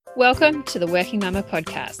Welcome to the Working Mama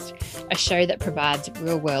podcast, a show that provides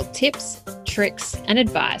real-world tips, tricks, and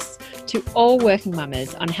advice to all working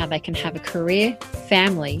mamas on how they can have a career,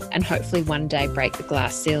 family, and hopefully one day break the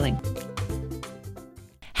glass ceiling.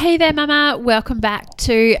 Hey there, Mama. Welcome back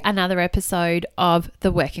to another episode of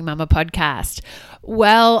the Working Mama podcast.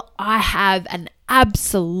 Well, I have an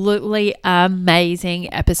absolutely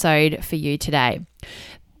amazing episode for you today.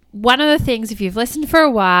 One of the things, if you've listened for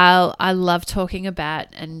a while, I love talking about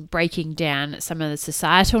and breaking down some of the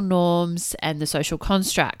societal norms and the social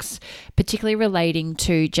constructs, particularly relating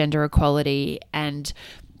to gender equality and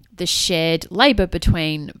the shared labour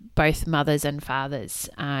between both mothers and fathers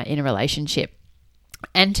in a relationship.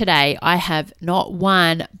 And today I have not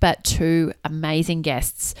one, but two amazing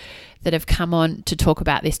guests that have come on to talk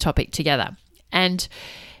about this topic together. And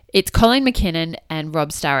it's Coleen MacKinnon and Rob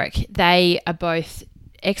Sturrock. They are both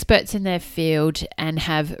experts in their field and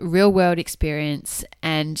have real world experience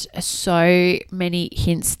and so many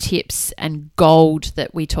hints, tips and gold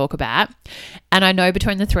that we talk about. And I know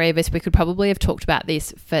between the three of us, we could probably have talked about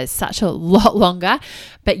this for such a lot longer.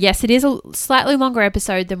 But yes, it is a slightly longer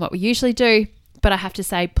episode than what we usually do. But I have to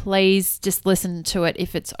say, please just listen to it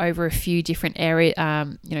if it's over a few different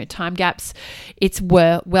time gaps. It's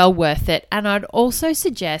well worth it. And I'd also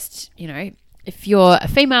suggest, if you're a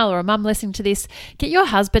female or a mum listening to this, get your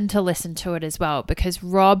husband to listen to it as well, because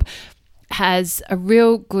Rob has a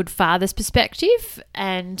real good father's perspective.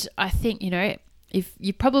 And I think, if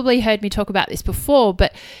you probably heard me talk about this before,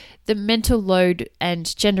 but the mental load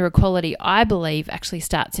and gender equality, I believe, actually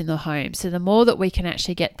starts in the home. So the more that we can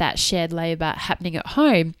actually get that shared labour happening at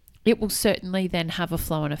home, it will certainly then have a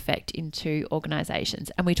flow-on effect into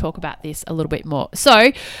organisations. And we talk about this a little bit more.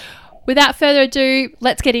 So without further ado,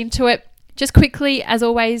 let's get into it. Just quickly, as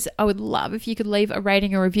always, I would love if you could leave a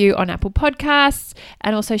rating or review on Apple Podcasts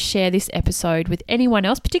and also share this episode with anyone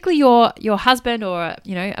else, particularly your husband or,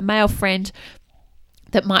 a male friend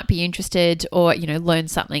that might be interested or, learn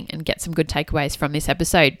something and get some good takeaways from this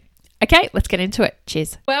episode. Okay, let's get into it.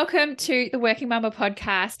 Cheers. Welcome to the Working Mama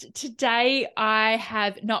podcast. Today, I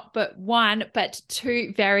have not but one, but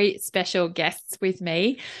two very special guests with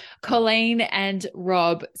me, Coleen and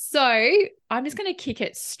Rob. So I'm just going to kick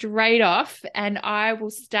it straight off and I will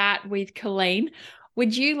start with Coleen.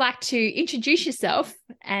 Would you like to introduce yourself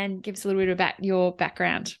and give us a little bit about your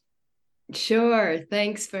background? Sure.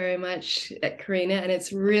 Thanks very much, Karina. And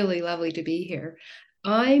it's really lovely to be here.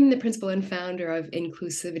 I'm the principal and founder of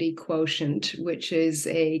Inclusivity Quotient, which is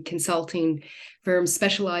a consulting firm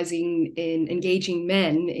specializing in engaging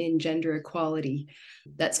men in gender equality.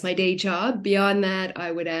 That's my day job. Beyond that, I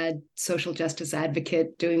would add social justice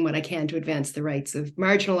advocate, doing what I can to advance the rights of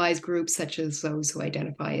marginalized groups, such as those who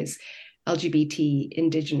identify as LGBT,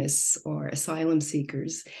 Indigenous, or asylum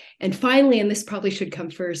seekers. And finally, and this probably should come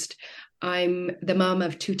first, I'm the mom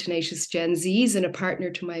of two tenacious Gen Zs and a partner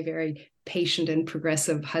to my very patient and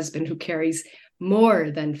progressive husband who carries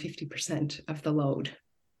more than 50% of the load.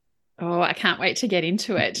 Oh, I can't wait to get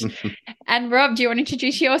into it. And Rob, do you want to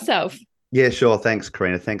introduce yourself? Yeah, sure. Thanks,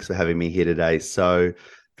 Karina. Thanks for having me here today. So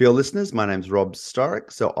for your listeners, my name's Rob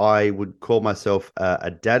Sturrock. So I would call myself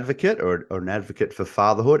a dadvocate or an advocate for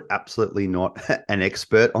fatherhood. Absolutely not an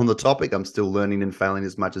expert on the topic. I'm still learning and failing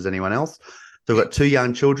as much as anyone else. So I've got two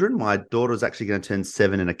young children. My daughter's actually going to turn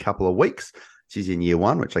 7 in a couple of weeks. She's in year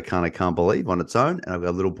 1, which I can't believe on its own. And I've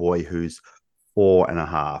got a little boy who's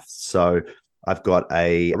 4.5. So I've got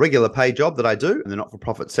a regular pay job that I do in the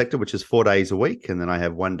not-for-profit sector, which is 4 days a week. And then I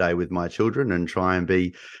have 1 day with my children and try and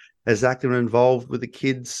be as active and involved with the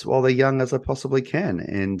kids while they're young as I possibly can.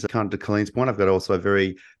 And kind of to Colleen's point, I've got also a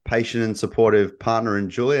very patient and supportive partner in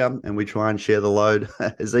Julia, and we try and share the load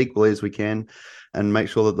as equally as we can and make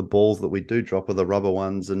sure that the balls that we do drop are the rubber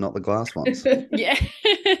ones and not the glass ones. Yeah.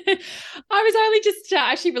 I was only just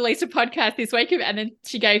actually released a podcast this week and then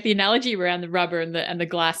she gave the analogy around the rubber and the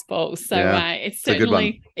glass balls. So yeah, it's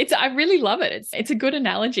certainly, I really love it. It's a good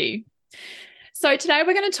analogy. So today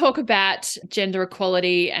we're going to talk about gender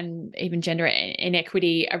equality and even gender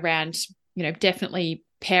inequity around, definitely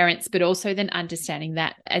parents, but also then understanding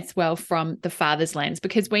that as well from the father's lens,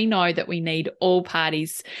 because we know that we need all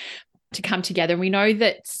parties to come together. And we know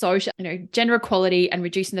that social, gender equality and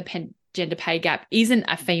reducing the gender pay gap isn't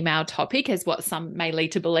a female topic, as what some may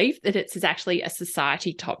lead to believe, that it's actually a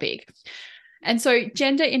society topic. And so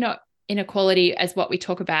gender inequality, as what we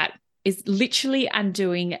talk about, is literally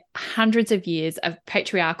undoing hundreds of years of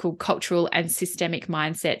patriarchal, cultural, and systemic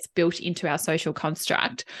mindsets built into our social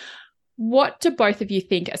construct. What do both of you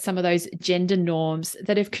think are some of those gender norms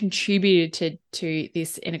that have contributed to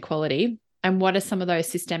this inequality? And what are some of those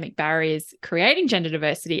systemic barriers creating gender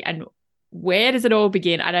diversity? And where does it all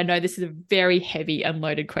begin? And I know this is a very heavy and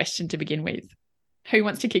loaded question to begin with. Who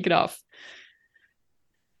wants to kick it off?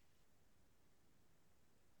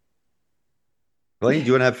 Coleen, do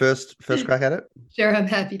you want to have first crack at it? Sure, I'm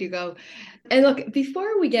happy to go. And look,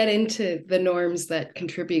 before we get into the norms that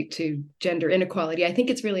contribute to gender inequality, I think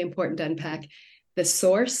it's really important to unpack the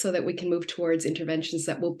source so that we can move towards interventions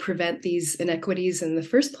that will prevent these inequities in the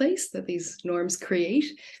first place that these norms create.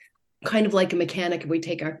 Kind of like a mechanic, if we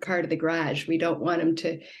take our car to the garage, we don't want him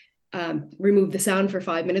to remove the sound for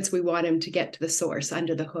 5 minutes. We want him to get to the source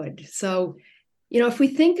under the hood. So, if we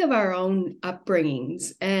think of our own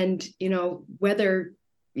upbringings and, whether,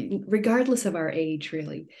 regardless of our age,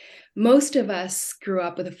 really, most of us grew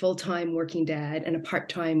up with a full-time working dad and a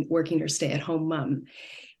part-time working or stay-at-home mom,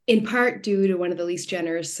 in part due to one of the least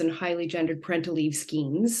generous and highly gendered parental leave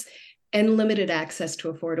schemes and limited access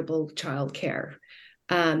to affordable childcare.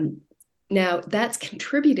 Now, that's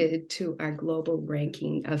contributed to our global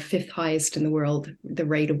ranking of 5th highest in the world, the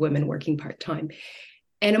rate of women working part-time,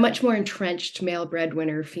 and a much more entrenched male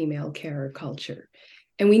breadwinner, female carer culture.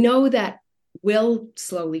 And we know that will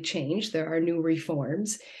slowly change. There are new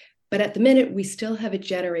reforms. But at the minute, we still have a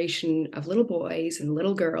generation of little boys and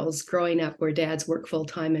little girls growing up where dads work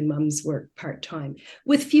full-time and mums work part-time,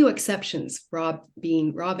 with few exceptions, Rob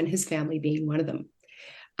and his family being one of them.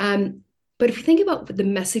 But if you think about the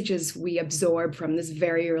messages we absorb from this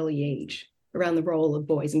very early age around the role of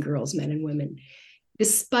boys and girls, men and women,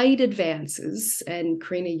 despite advances, and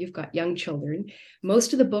Karina, you've got young children,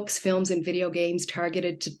 most of the books, films, and video games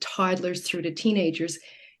targeted to toddlers through to teenagers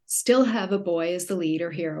still have a boy as the lead or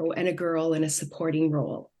hero and a girl in a supporting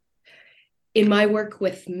role. In my work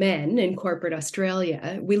with men in corporate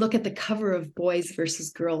Australia, we look at the cover of boys versus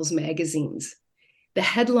girls magazines. The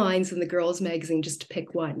headlines in the girls magazine, just to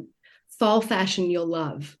pick one: fall fashion you'll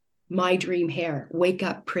love, my dream hair, wake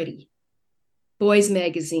up pretty. Boys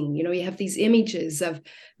magazine, you have these images of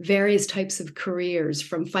various types of careers,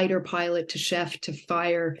 from fighter pilot to chef to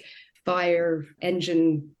fire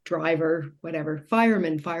engine driver, whatever,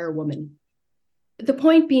 fireman, firewoman. The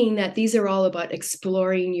point being that these are all about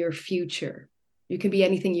exploring your future. You can be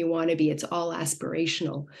anything you want to be. It's all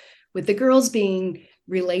aspirational, with the girls being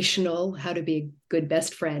relational, how to be a good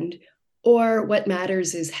best friend, or what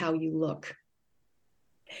matters is how you look.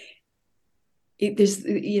 There's,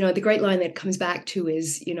 the great line that comes back to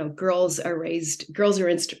is, girls are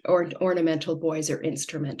ornamental, boys are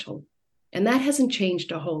instrumental. And that hasn't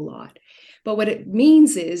changed a whole lot. But what it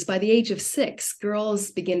means is by the age of 6, girls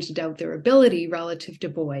begin to doubt their ability relative to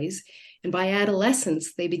boys. And by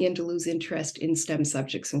adolescence, they begin to lose interest in STEM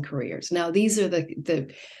subjects and careers. Now, these are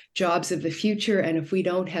the jobs of the future. And if we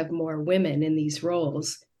don't have more women in these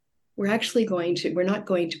roles, we're not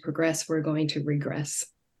going to progress, we're going to regress.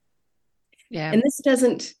 Yeah. And this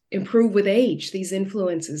doesn't improve with age. These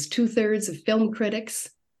influences, 2/3 of film critics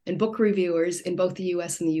and book reviewers in both the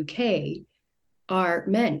US and the UK are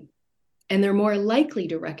men. And they're more likely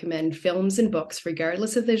to recommend films and books,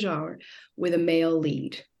 regardless of the genre, with a male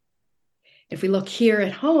lead. If we look here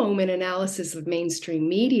at home in analysis of mainstream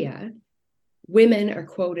media, women are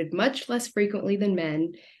quoted much less frequently than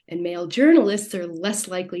men, and male journalists are less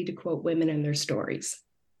likely to quote women in their stories.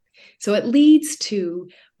 So it leads to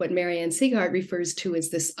what Marianne Sieghart refers to as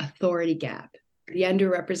this authority gap, the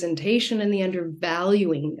underrepresentation and the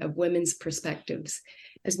undervaluing of women's perspectives,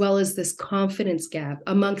 as well as this confidence gap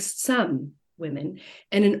amongst some women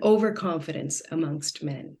and an overconfidence amongst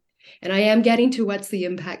men. And I am getting to what's the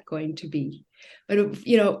impact going to be. But,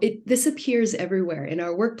 this appears everywhere, in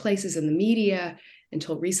our workplaces, in the media,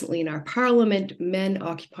 until recently in our parliament, men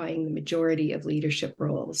occupying the majority of leadership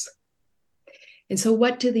roles. And so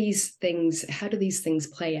how do these things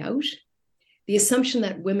play out? The assumption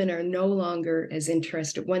that women are no longer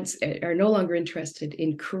interested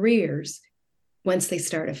in careers once they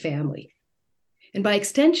start a family. And by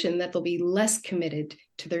extension, that they'll be less committed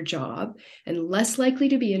to their job and less likely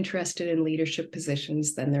to be interested in leadership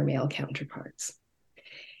positions than their male counterparts.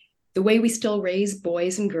 The way we still raise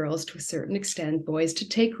boys and girls to a certain extent, boys to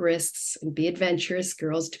take risks and be adventurous,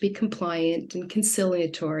 girls to be compliant and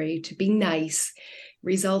conciliatory, to be nice,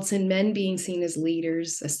 results in men being seen as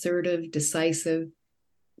leaders, assertive, decisive,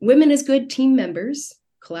 women as good team members,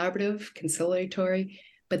 collaborative, conciliatory,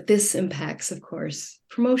 but this impacts, of course,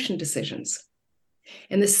 promotion decisions.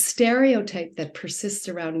 And the stereotype that persists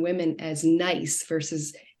around women as nice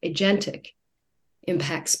versus agentic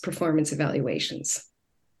impacts performance evaluations.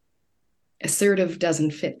 Assertive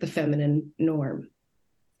doesn't fit the feminine norm.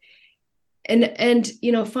 And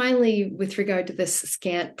finally, with regard to this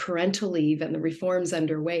scant parental leave and the reforms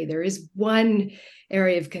underway, there is one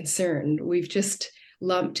area of concern. We've just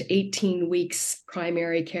lumped 18 weeks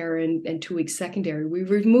primary care and 2 weeks secondary. We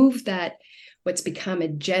removed that, what's become a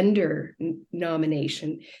gender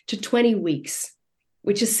nomination, to 20 weeks,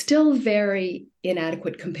 which is still very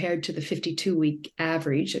inadequate compared to the 52-week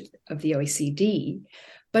average of the OECD.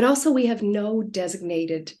 But also we have no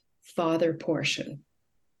designated father portion.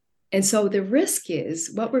 And so the risk is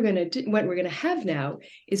what we're going to have now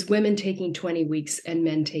is women taking 20 weeks and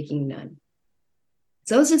men taking none.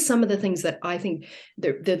 So those are some of the things that I think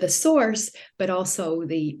they're the source, but also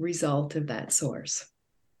the result of that source.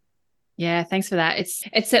 Yeah, thanks for that.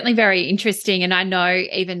 It's certainly very interesting. And I know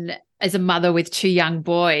even as a mother with 2 young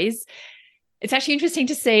boys, it's actually interesting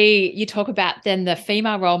to see you talk about then the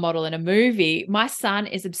female role model in a movie. My son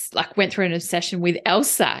went through an obsession with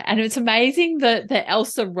Elsa, and it's amazing the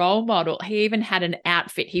Elsa role model. He even had an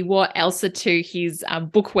outfit. He wore Elsa to his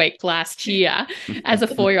book week last year as a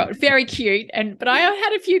 4-year-old. Very cute. But I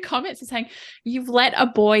had a few comments saying, "You've let a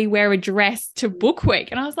boy wear a dress to book week,"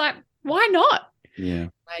 and I was like, "Why not?" Yeah.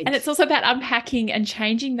 Right. And it's also about unpacking and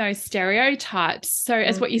changing those stereotypes. So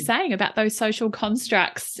as what you're saying about those social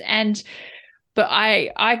constructs. But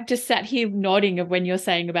I just sat here nodding of when you're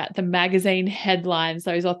saying about the magazine headlines,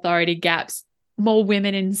 those authority gaps, more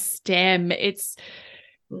women in STEM.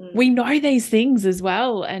 We know these things as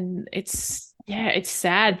well. And it's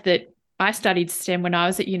sad that I studied STEM when I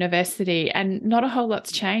was at university and not a whole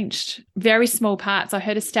lot's changed. Very small parts. I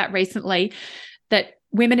heard a stat recently that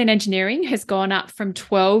women in engineering has gone up from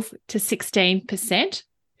 12 to 16%.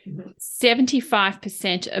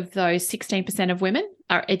 75% of those 16% of women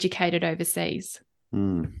are educated overseas.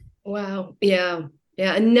 Wow. Yeah.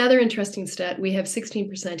 Another interesting stat. We have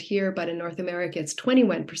 16% here, but in North America, it's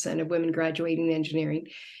 21% of women graduating engineering.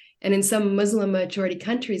 And in some Muslim majority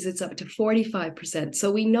countries, it's up to 45%.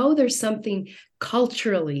 So we know there's something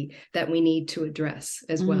culturally that we need to address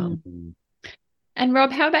as well. And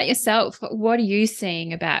Rob, how about yourself? What are you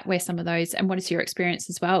seeing about where some of those, and what is your experience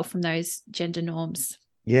as well from those gender norms?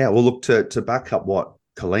 Yeah, well, look, to back up what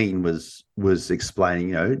Coleen was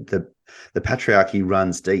explaining, the patriarchy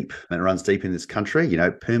runs deep, and it runs deep in this country,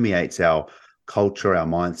 permeates our culture, our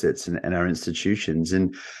mindsets, and our institutions.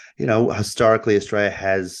 And, historically, Australia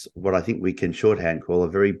has what I think we can shorthand call a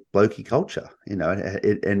very blokey culture.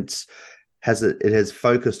 It has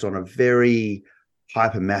focused on a very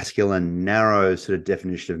hyper-masculine, narrow sort of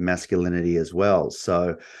definition of masculinity as well.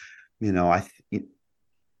 So,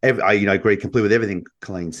 I agree completely with everything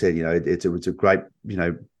Coleen said. It's a great,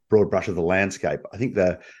 broad brush of the landscape. I think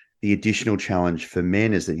the additional challenge for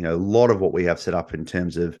men is that, a lot of what we have set up in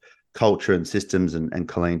terms of culture and systems, and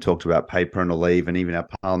Coleen talked about paid parental leave, and even our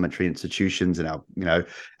parliamentary institutions and our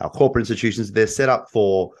corporate institutions, they're set up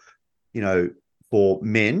for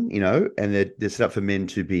men, and they're set up for men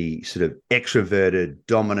to be sort of extroverted,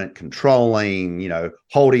 dominant, controlling,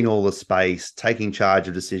 holding all the space, taking charge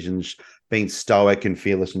of decisions, being stoic and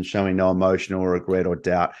fearless and showing no emotion or regret or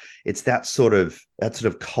doubt. It's that sort of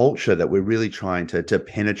culture that we're really trying to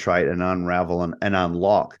penetrate and unravel and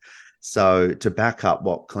unlock. So to back up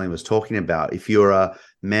what Coleen was talking about, if you're a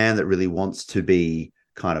man that really wants to be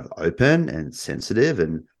kind of open and sensitive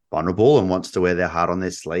and vulnerable and wants to wear their heart on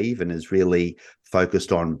their sleeve and is really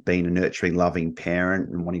focused on being a nurturing, loving parent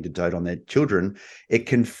and wanting to dote on their children, it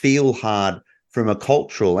can feel hard from a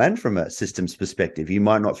cultural and from a systems perspective. You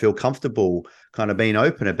might not feel comfortable kind of being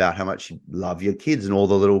open about how much you love your kids and all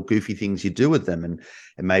the little goofy things you do with them. And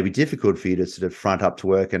it may be difficult for you to sort of front up to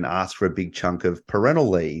work and ask for a big chunk of parental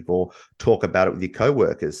leave or talk about it with your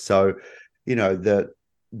coworkers. So,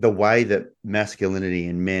 the way that masculinity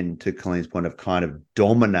and men, to Coleen's point, have kind of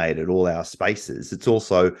dominated all our spaces, it's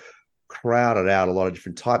also crowded out a lot of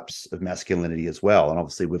different types of masculinity as well. And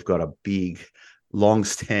obviously we've got a big,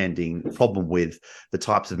 long-standing problem with the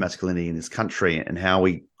types of masculinity in this country and how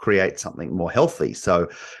we create something more healthy. So,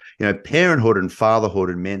 parenthood and fatherhood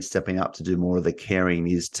and men stepping up to do more of the caring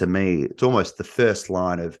is, to me, it's almost the first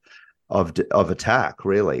line of attack,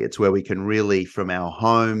 really. It's where we can really, from our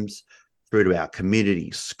homes through to our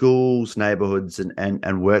communities, schools, neighborhoods, and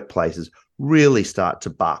workplaces, really start to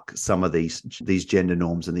buck some of these gender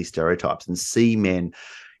norms and these stereotypes and see men,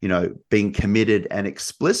 being committed and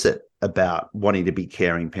explicit about wanting to be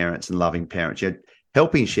caring parents and loving parents,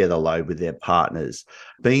 helping share the load with their partners,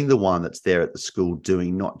 being the one that's there at the school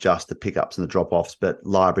doing not just the pickups and the drop-offs, but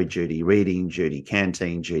library duty, reading duty,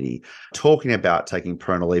 canteen duty, talking about taking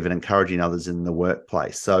parental leave and encouraging others in the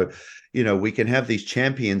workplace. So, we can have these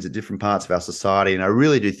champions at different parts of our society. And I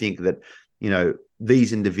really do think that,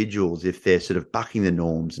 these individuals, if they're sort of bucking the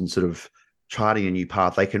norms and sort of charting a new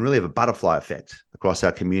path, they can really have a butterfly effect across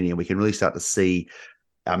our community. And we can really start to see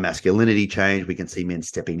our masculinity change. We can see men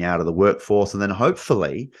stepping out of the workforce. And then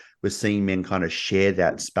hopefully we're seeing men kind of share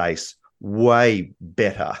that space way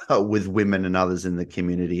better with women and others in the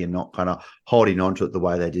community and not kind of holding on to it the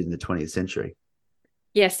way they did in the 20th century.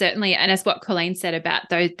 Yeah, certainly. And as what Coleen said about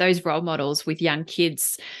those role models with young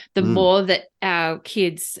kids, the more that our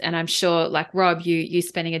kids, and I'm sure like Rob, you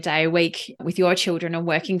spending a day a week with your children and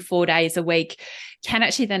working 4 days a week can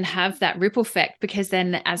actually then have that ripple effect, because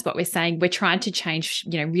then, as what we're saying, we're trying to change,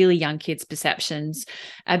 really young kids' perceptions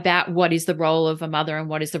about what is the role of a mother and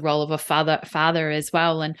what is the role of a father as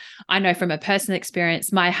well. And I know from a personal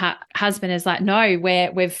experience, my husband is like, no,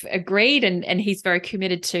 we've agreed, and he's very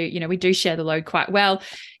committed to, we do share the load quite well.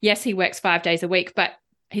 Yes, he works 5 days a week, but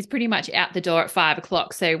he's pretty much out the door at 5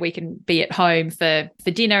 o'clock, so we can be at home for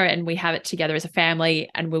dinner, and we have it together as a family,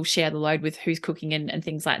 and we'll share the load with who's cooking and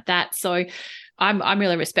things like that. So I'm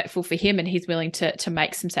really respectful for him, and he's willing to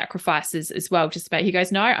make some sacrifices as well. Just about, he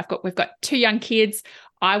goes, no, we've got 2 young kids.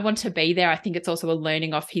 I want to be there. I think it's also a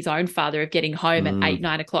learning off his own father of getting home at 8,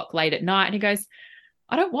 9 o'clock late at night. And he goes,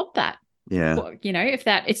 I don't want that. Yeah. Well, if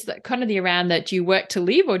that, it's kind of the around that, do you work to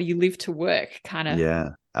live or do you live to work kind of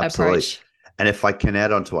absolutely. approach. And if I can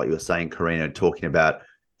add on to what you were saying, Karina, talking about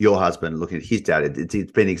your husband looking at his dad,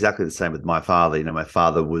 it's been exactly the same with my father. My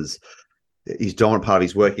father his dominant part of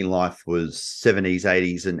his working life was 70s,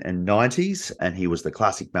 80s, and 90s. And he was the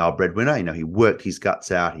classic male breadwinner. He worked his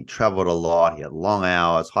guts out. He traveled a lot. He had long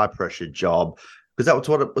hours, high pressure job, because that was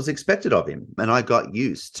what it was expected of him. And I got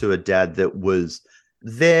used to a dad that was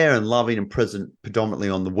there and loving and present predominantly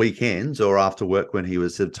on the weekends or after work when he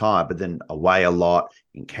was tired, but then away a lot,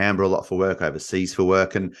 in Canberra a lot for work, overseas for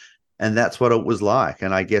work. And that's what it was like.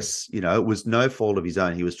 And I guess, it was no fault of his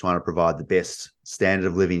own. He was trying to provide the best standard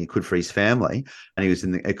of living he could for his family. And he was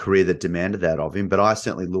in a career that demanded that of him. But I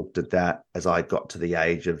certainly looked at that as I got to the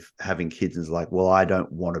age of having kids and was like, well, I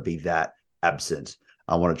don't want to be that absent.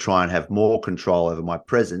 I want to try and have more control over my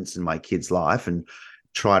presence in my kid's life and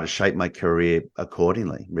try to shape my career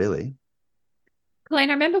accordingly, really. Coleen,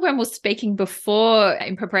 I remember when we were speaking before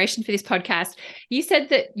in preparation for this podcast, you said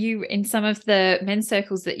that you, in some of the men's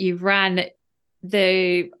circles that you've run,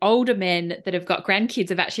 the older men that have got grandkids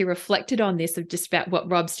have actually reflected on this, of just about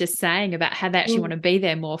what Rob's just saying about how they actually want to be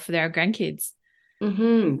there more for their grandkids.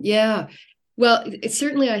 Mm-hmm. Yeah. Well, it's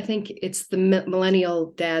certainly, I think it's the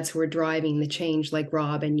millennial dads who are driving the change, like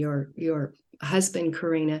Rob and your husband,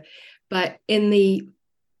 Karina. But in the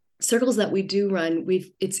circles that we do run,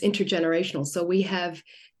 it's intergenerational. So we have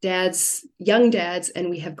dads, young dads, and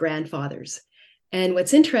we have grandfathers. And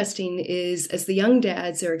what's interesting is, as the young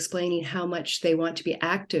dads are explaining how much they want to be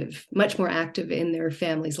active, much more active in their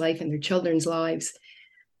family's life and their children's lives,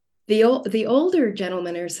 the older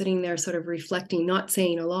gentlemen are sitting there sort of reflecting, not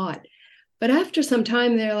saying a lot. But after some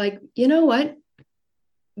time, they're like, you know what?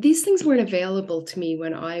 These things weren't available to me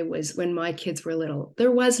when my kids were little. There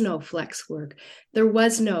was no flex work. There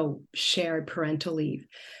was no shared parental leave.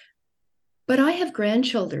 But I have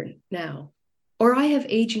grandchildren now, or I have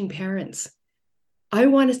aging parents. I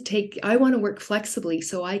want to work flexibly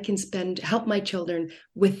so I can help my children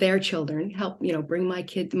with their children, help, bring my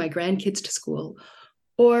grandkids to school,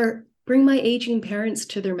 or bring my aging parents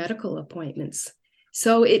to their medical appointments.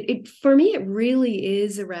 So for me, it really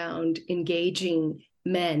is around engaging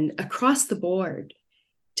men across the board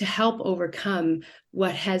to help overcome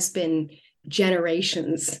what has been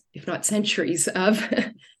generations, if not centuries, of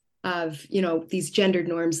these gendered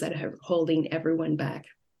norms that are holding everyone back.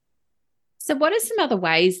 So what are some other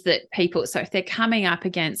ways that people, so if they're coming up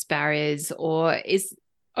against barriers, or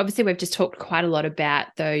obviously we've just talked quite a lot about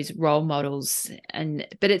those role models,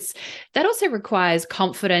 but that also requires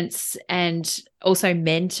confidence and also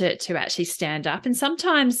men to actually stand up. And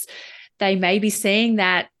sometimes they may be seeing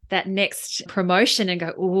that next promotion and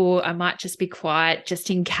go, oh, I might just be quiet just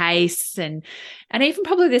in case. And even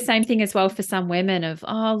probably the same thing as well for some women of,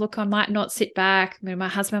 oh, look, I might not sit back. My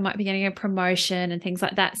husband might be getting a promotion and things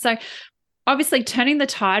like that. So obviously turning the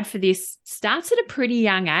tide for this starts at a pretty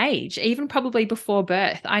young age, even probably before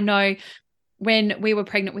birth. I know when we were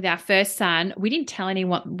pregnant with our first son, we didn't tell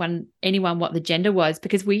anyone what the gender was,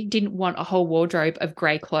 because we didn't want a whole wardrobe of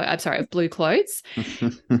of blue clothes.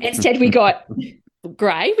 Instead, we got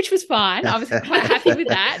grey, which was fine. I was quite happy with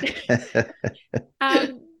that.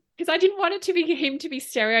 Because I didn't want him to be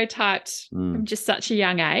stereotyped from just such a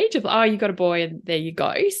young age of, oh, you got a boy and there you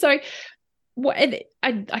go. So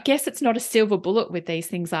I guess it's not a silver bullet with these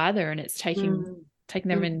things either, and it's taking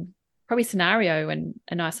them in probably scenario and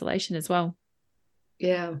isolation as well.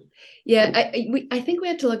 Yeah. I think we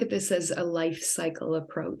have to look at this as a life cycle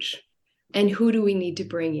approach, and who do we need to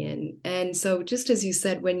bring in? And so, just as you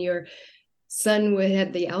said, when you're son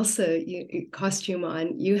had the Elsa costume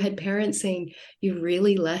on, you had parents saying, you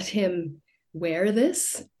really let him wear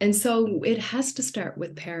this? And so it has to start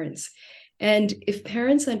with parents. And if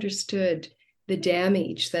parents understood the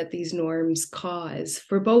damage that these norms cause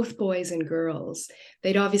for both boys and girls,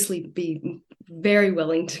 they'd obviously be very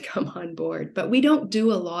willing to come on board. But we don't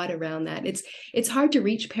do a lot around that. It's hard to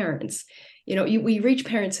reach parents. We reach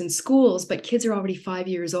parents in schools, but kids are already 5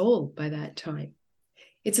 years old by that time.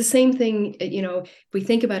 It's the same thing, if we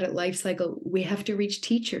think about it, life cycle, we have to reach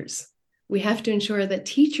teachers. We have to ensure that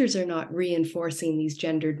teachers are not reinforcing these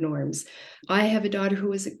gendered norms. I have a daughter who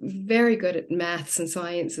was very good at maths and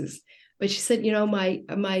sciences, but she said,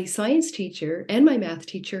 my science teacher and my math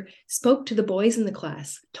teacher spoke to the boys in the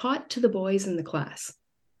class, taught to the boys in the class,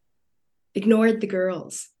 ignored the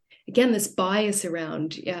girls. Again, this bias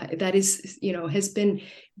around that is, has been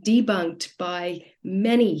debunked by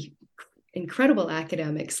many incredible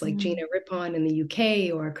academics like Gina Rippon in the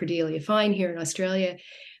UK or Cordelia Fine here in Australia.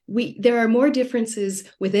 There are more differences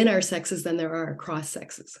within our sexes than there are across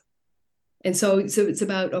sexes. And so it's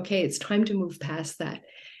about, okay, it's time to move past that.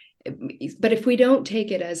 But if we don't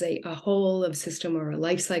take it as a whole of system or a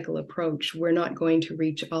life cycle approach, we're not going to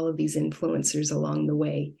reach all of these influencers along the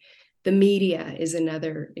way. The media is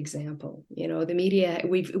another example. The media,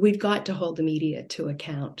 we've got to hold the media to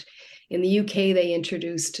account. In the UK, they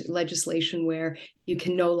introduced legislation where you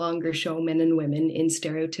can no longer show men and women in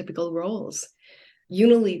stereotypical roles.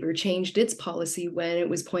 Unilever changed its policy when it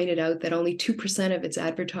was pointed out that only 2% of its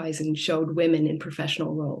advertising showed women in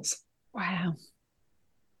professional roles. Wow.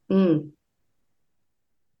 And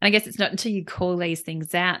I guess it's not until you call these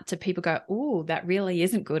things out to people go, oh, that really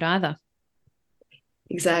isn't good either.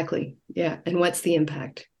 Exactly. Yeah. And what's the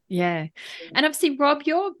impact? Yeah. And obviously, Rob,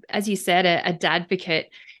 you're, as you said, a dadvocate.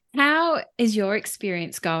 How is your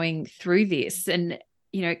experience going through this and,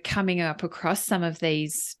 coming up across some of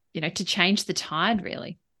these, to change the tide,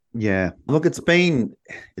 really? Yeah. Look, it's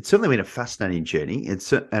certainly been a fascinating journey. It's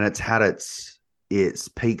had its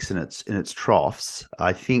peaks and its troughs.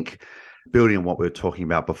 I think building on what we were talking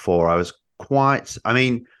about before, I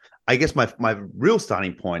guess my real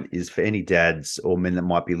starting point is for any dads or men that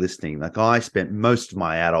might be listening. Like, I spent most of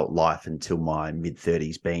my adult life until my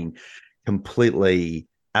mid-30s being completely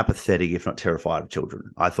apathetic, if not terrified of children.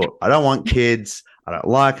 I thought, I don't want kids. I don't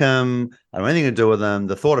like them. I don't have anything to do with them.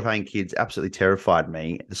 The thought of having kids absolutely terrified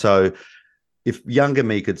me. So if younger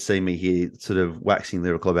me could see me here sort of waxing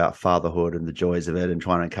lyrical about fatherhood and the joys of it and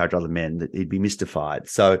trying to encourage other men, that he'd be mystified.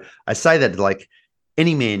 So I say that, like,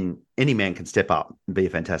 any man can step up and be a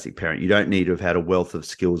fantastic parent. You don't need to have had a wealth of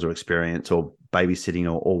skills or experience or babysitting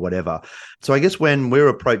or whatever. So I guess when we're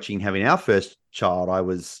approaching having our first child, I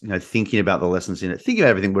was, thinking about the lessons in it, thinking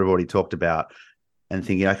about everything we've already talked about, and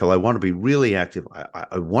thinking, okay, well, I want to be really active.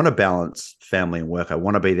 I want to balance family and work. I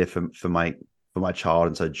want to be there for my child.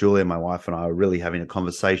 And so Julia, my wife, and I are really having a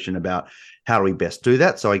conversation about how do we best do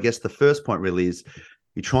that. So I guess the first point really is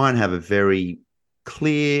you try and have a very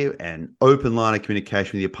clear and open line of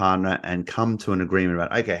communication with your partner and come to an agreement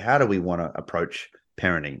about, okay, how do we want to approach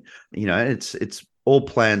parenting? It's all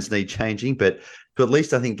plans need changing, but to at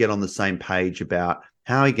least, I think, get on the same page about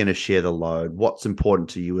how are you going to share the load, what's important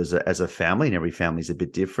to you as a family, and every family is a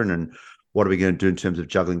bit different, and what are we going to do in terms of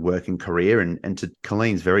juggling work and career? And to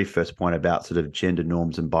Colleen's very first point about sort of gender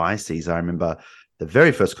norms and biases, I remember the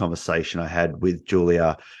very first conversation I had with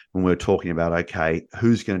Julia when we were talking about, okay,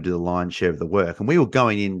 who's going to do the lion's share of the work? And we were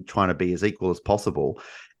going in trying to be as equal as possible.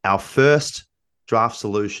 Our first draft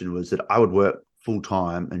solution was that I would work full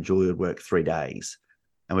time and Julia would work 3 days.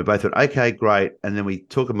 And we both thought, okay, great. And then we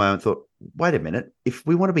took a moment and thought, wait a minute, if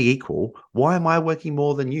we want to be equal, why am I working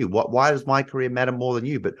more than you? Why does my career matter more than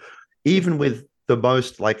you? But even with the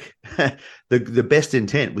most the best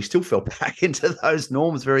intent, we still fell back into those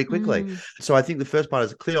norms very quickly. So I think the first part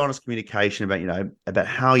is a clear, honest communication about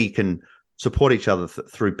how you can support each other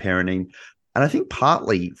through parenting. And I think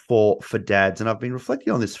partly for dads, and I've been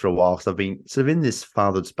reflecting on this for a while because I've been sort of in this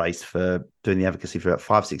fatherhood space for doing the advocacy for about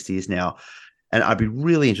 5-6 years now. And I'd be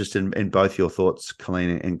really interested in both your thoughts,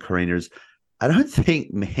 Coleen and Karina. I don't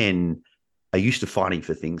think men are used to fighting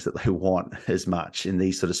for things that they want as much in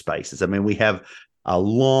these sort of spaces. I mean, we have a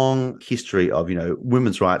long history of,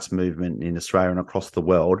 women's rights movement in Australia and across the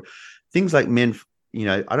world. Things like men,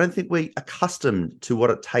 I don't think we're accustomed to what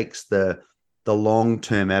it takes, the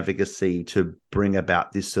long-term advocacy to bring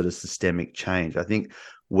about this sort of systemic change. I think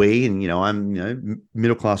we, and, I'm,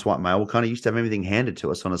 middle-class white male, we're kind of used to having everything handed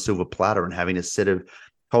to us on a silver platter and having a set of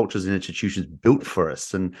cultures and institutions built for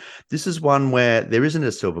us. And this is one where there isn't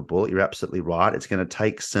a silver bullet. You're absolutely right. It's going to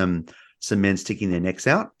take some some men sticking their necks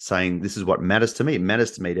out, saying, this is what matters to me. It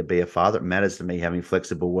matters to me to be a father. It matters to me having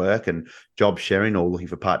flexible work and job sharing or looking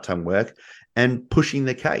for part-time work, and pushing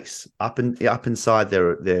the case up inside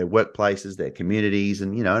their workplaces, their communities,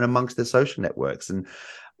 and, and amongst their social networks. And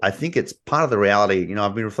I think it's part of the reality.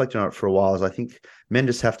 I've been reflecting on it for a while, is I think men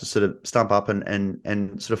just have to sort of stump up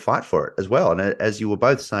and sort of fight for it as well. And as you were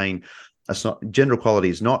both saying, it's not, gender equality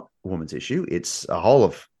is not a woman's issue. It's a whole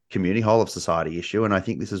of community, whole of society issue. And I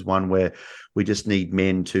think this is one where we just need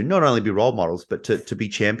men to not only be role models, but to be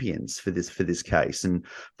champions for this case, and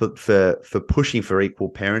for pushing for equal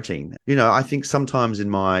parenting. I think sometimes in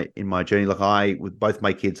my journey, with both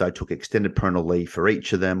my kids, I took extended parental leave for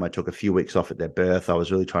each of them. I took a few weeks off at their birth. I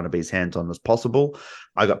was really trying to be as hands-on as possible.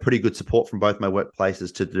 I got pretty good support from both my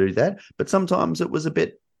workplaces to do that, but sometimes it was a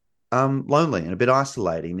bit lonely and a bit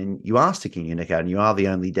isolating, and you are sticking your neck out and you are the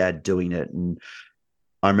only dad doing it. And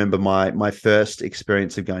I remember my first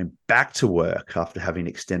experience of going back to work after having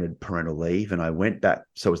extended parental leave, and I went back.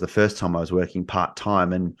 So it was the first time I was working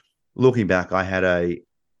part-time, and looking back, I had a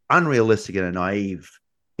unrealistic and a naive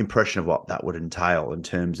impression of what that would entail in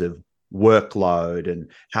terms of workload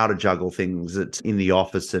and how to juggle things in the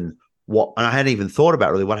office, and I hadn't even thought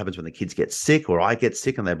about really what happens when the kids get sick, or I get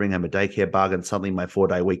sick and they bring home a daycare bug, and suddenly my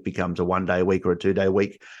 4-day week becomes a 1-day week or a 2-day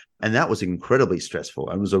week. And that was incredibly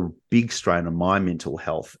stressful. It was a big strain on my mental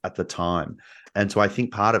health at the time. And so I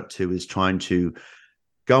think part of it too is trying to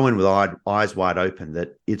go in with eyes wide open,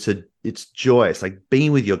 that it's joyous. Like,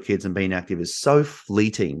 being with your kids and being active is so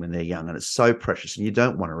fleeting when they're young, and it's so precious, and you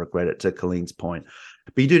don't want to regret it, to Colleen's point.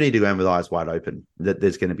 But you do need to go in with eyes wide open, that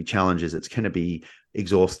there's going to be challenges. It's going to be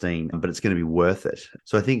exhausting, but it's going to be worth it.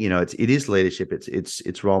 So I think, it is leadership,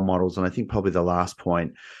 it's role models. And I think probably the last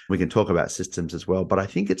point, we can talk about systems as well, but I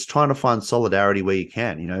think it's trying to find solidarity where you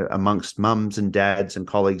can, amongst mums and dads and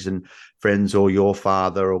colleagues and friends, or your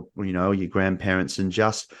father, or, your grandparents, and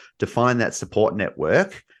just to find that support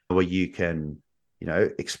network where you can,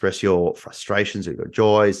 express your frustrations or your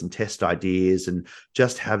joys and test ideas, and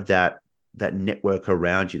just have that network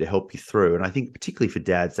around you to help you through. And I think particularly for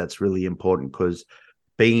dads, that's really important, because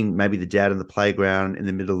being maybe the dad in the playground in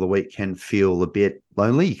the middle of the week can feel a bit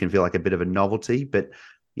lonely. You can feel like a bit of a novelty, but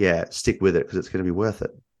yeah, stick with it, because it's going to be worth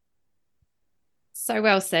it. So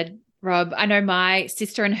well said, Rob. I know my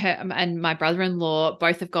sister and my brother-in-law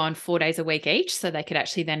both have gone 4 days a week each, so they could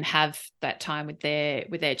actually then have that time with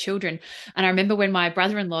their children. And I remember when my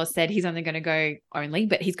brother-in-law said he's only going to go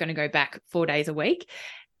but he's going to go back 4 days a week.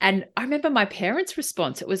 And I remember my parents'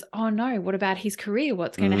 response. It was, oh no, what about his career?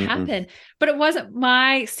 What's going to happen? But it wasn't,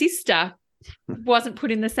 my sister wasn't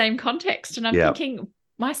put in the same context. And I'm thinking,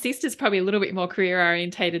 my sister's probably a little bit more career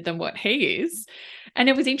orientated than what he is. And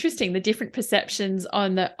it was interesting, the different perceptions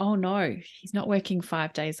on oh no, he's not working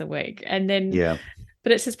 5 days a week. And then,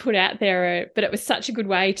 but it's just put out there, but it was such a good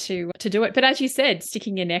way to do it. But as you said,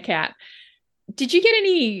 sticking your neck out. Did you get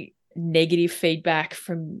any negative feedback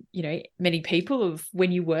from, many people of when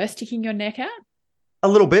you were sticking your neck out? A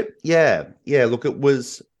little bit. Yeah. Look, it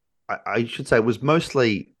was, I should say it was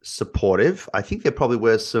mostly supportive. I think there probably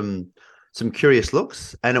were some curious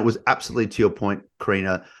looks, and it was absolutely, to your point,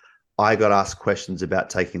 Karina, I got asked questions about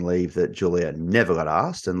taking leave that Julia never got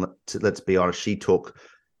asked. And let's be honest, she took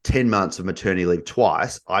 10 months of maternity leave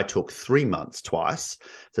twice. I took 3 months twice.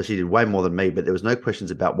 So she did way more than me, but there was no questions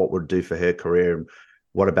about what would do for her career, and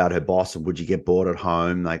what about her boss, and would you get bored at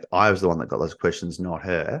home? Like, I was the one that got those questions, not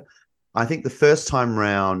her. I think the first time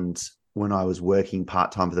round, when I was working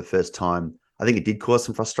part-time for the first time, I think it did cause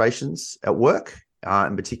some frustrations at work,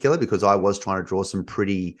 in particular, because I was trying to draw some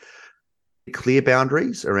pretty clear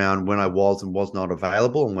boundaries around when I was and was not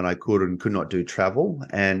available, and when I could and could not do travel.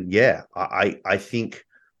 And I think,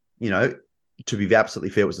 to be absolutely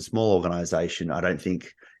fair, it was a small organization. I don't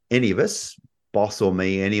think any of us, boss or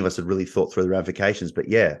me, any of us had really thought through the ramifications. But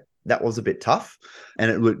that was a bit tough. And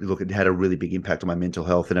it had a really big impact on my mental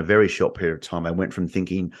health in a very short period of time. I went from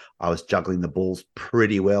thinking I was juggling the balls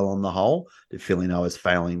pretty well on the whole to feeling I was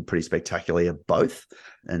failing pretty spectacularly at both.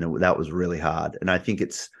 And that was really hard. And I think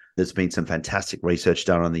there's been some fantastic research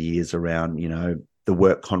done on the years around, the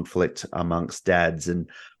work conflict amongst dads. And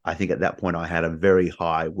I think at that point I had a very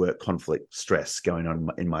high work conflict stress going on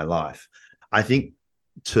in my life. I think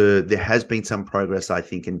there has been some progress, I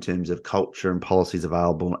think, in terms of culture and policies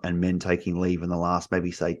available and men taking leave in the last,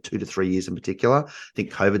 maybe say 2 to 3 years in particular. I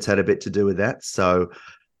think COVID's had a bit to do with that. So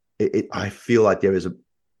I feel like there is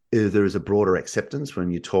a broader acceptance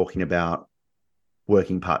when you're talking about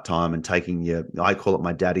working part-time and taking I call it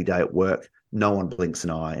my daddy day at work. No one blinks an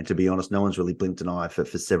eye. And to be honest, no one's really blinked an eye for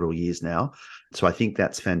several years now. So I think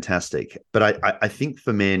that's fantastic. But I think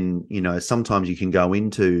for men, sometimes you can go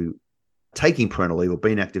into taking parental leave or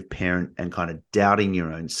being an active parent and kind of doubting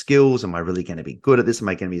your own skills. Am I really going to be good at this? Am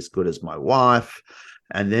I going to be as good as my wife?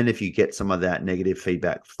 And then if you get some of that negative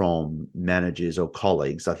feedback from managers or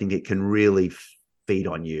colleagues, I think it can really feed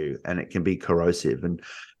on you and it can be corrosive. And,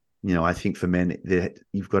 I think for men,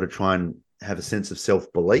 you've got to try and have a sense of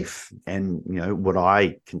self-belief. And, what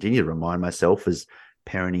I continue to remind myself is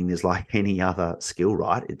parenting is like any other skill,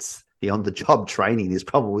 right? It's the on-the-job training is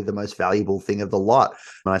probably the most valuable thing of the lot.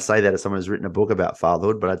 And I say that as someone who's written a book about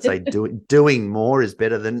fatherhood, but I'd say doing more is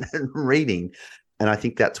better than reading. And I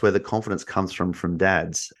think that's where the confidence comes from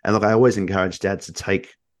dads. And look, I always encourage dads to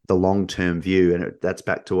take the long-term view. And that's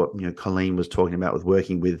back to what, Coleen was talking about with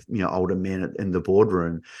working with, older men in the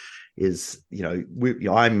boardroom is,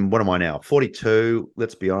 I'm, what am I now? 42.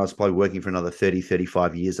 Let's be honest, probably working for another 30,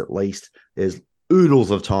 35 years at least. There's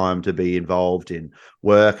oodles of time to be involved in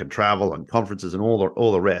work and travel and conferences and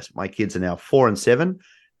all the rest. My kids are now 4 and 7.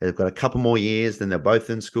 They've got a couple more years, then they're both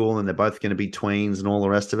in school and they're both going to be tweens and all the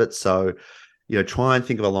rest of it. So, try and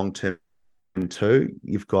think of a long-term too.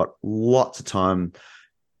 You've got lots of time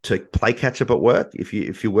to play catch up at work if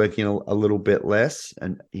you're working a little bit less,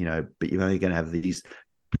 and but you're only going to have these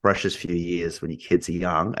precious few years when your kids are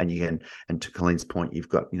young, and to Colleen's point, you've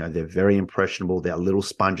got, they're very impressionable. They're little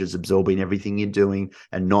sponges absorbing everything you're doing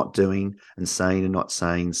and not doing and saying and not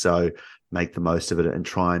saying. So make the most of it and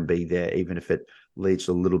try and be there, even if it leads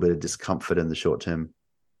to a little bit of discomfort in the short term.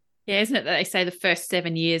 Yeah, isn't it that they say the first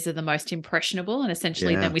 7 years are the most impressionable, and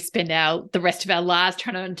essentially then we spend the rest of our lives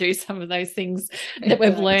trying to undo some of those things that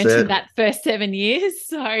we've learned in that first 7 years.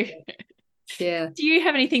 So yeah. Do you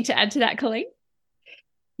have anything to add to that, Coleen?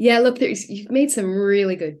 Yeah, look, you've made some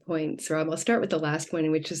really good points, Rob. I'll start with the last one,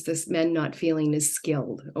 which is this men not feeling as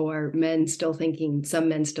skilled, or some men still thinking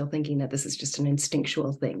that this is just an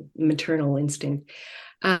instinctual thing, maternal instinct.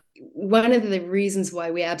 One of the reasons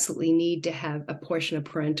why we absolutely need to have a portion of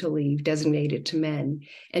parental leave designated to men,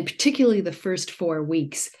 and particularly the first 4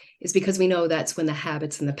 weeks, is because we know that's when the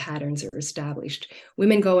habits and the patterns are established.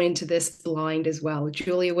 Women go into this blind as well.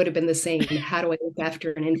 Julia would have been the same. How do I look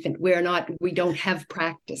after an infant? We don't have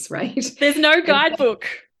practice, right? There's no guidebook.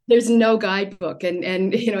 There's no guidebook.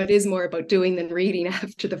 And it is more about doing than reading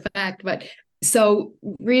after the fact. But so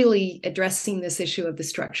really addressing this issue of the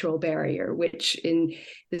structural barrier, which in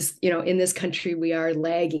this country we are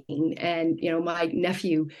lagging. And, my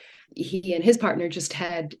nephew, he and his partner just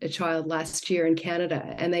had a child last year in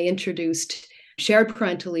Canada, and they introduced shared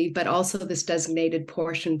parental leave, but also this designated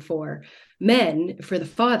portion for men, for the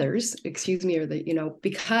fathers, because they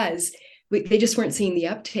just weren't seeing the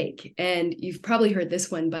uptake. And you've probably heard this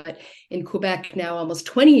one, but in Quebec now, almost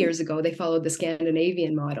 20 years ago, they followed the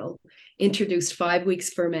Scandinavian model, introduced 5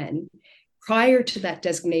 weeks for men. Prior to that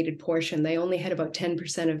designated portion, they only had about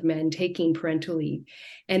 10% of men taking parental leave.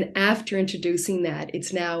 And after introducing that,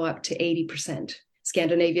 it's now up to 80%.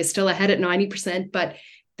 Scandinavia is still ahead at 90%, but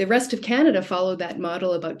the rest of Canada followed that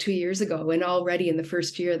model about 2 years ago. And already in the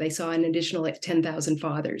first year, they saw an additional 10,000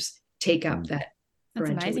 fathers take up that. That's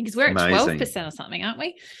amazing, because we're at 12% or something, aren't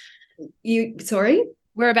we? Sorry?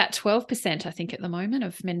 We're about 12%, I think, at the moment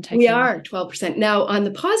of men taking. We are 12%. Now, on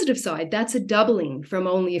the positive side, that's a doubling from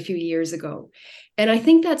only a few years ago. And I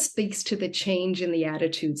think that speaks to the change in the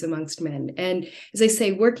attitudes amongst men. And as I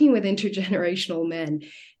say, working with intergenerational men,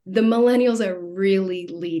 the millennials are really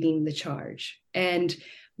leading the charge. And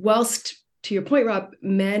whilst, to your point, Rob,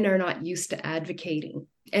 men are not used to advocating.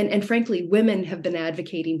 And frankly, women have been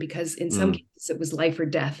advocating because in some cases it was life or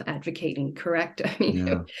death advocating, correct? I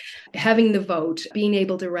mean, having the vote, being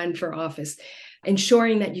able to run for office,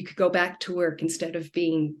 ensuring that you could go back to work instead of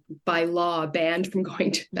being by law banned from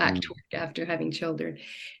going back to work after having children.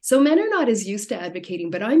 So men are not as used to advocating,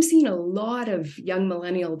 but I'm seeing a lot of young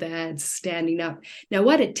millennial dads standing up. Now,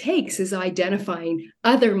 what it takes is identifying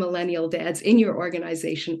other millennial dads in your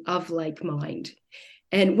organization of like mind.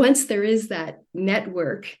 And once there is that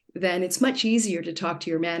network, then it's much easier to talk to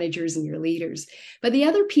your managers and your leaders. But the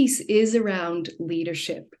other piece is around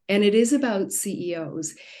leadership, and it is about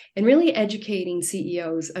CEOs and really educating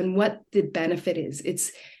CEOs on what the benefit is.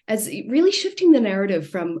 It's as really shifting the narrative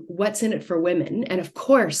from what's in it for women. And of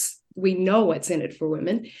course, we know what's in it for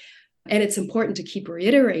women. And it's important to keep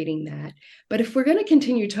reiterating that. But if we're going to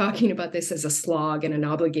continue talking about this as a slog and an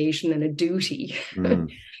obligation and a duty,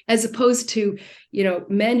 as opposed to,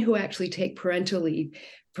 men who actually take parental leave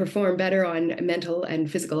perform better on mental and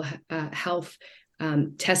physical health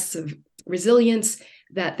tests of resilience,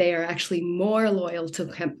 that they are actually more loyal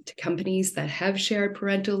to companies that have shared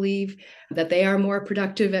parental leave, that they are more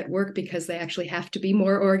productive at work because they actually have to be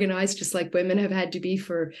more organized, just like women have had to be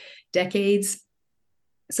for decades.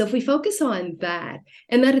 So if we focus on that,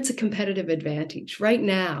 and that it's a competitive advantage right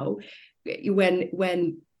now,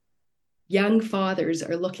 when young fathers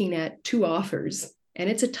are looking at two offers, and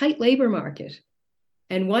it's a tight labor market,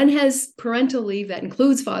 and one has parental leave that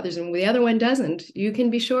includes fathers and the other one doesn't, you can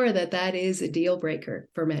be sure that that is a deal breaker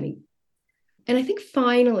for many. And I think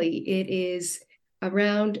finally, it is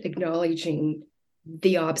around acknowledging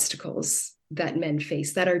the obstacles that men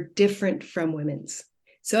face that are different from women's.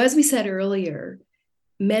 So as we said earlier,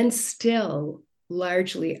 men still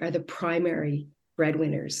largely are the primary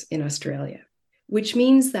breadwinners in Australia, which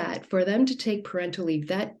means that for them to take parental leave,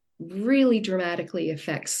 that really dramatically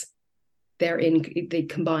affects the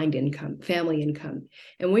combined income, family income.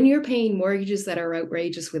 And when you're paying mortgages that are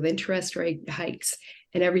outrageous with interest rate hikes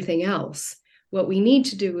and everything else, what we need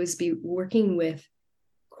to do is be working with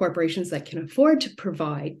corporations that can afford to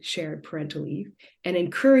provide shared parental leave and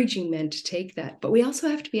encouraging men to take that. But we also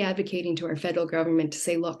have to be advocating to our federal government to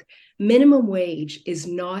say, look, minimum wage is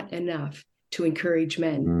not enough to encourage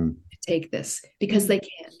men to take this, because they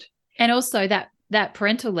can't. And also that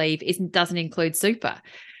parental leave doesn't include super.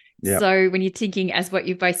 Yep. So when you're thinking, as what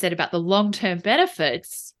you've both said about the long-term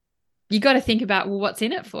benefits, you got to think about, well, what's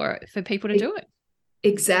in it for people to do it.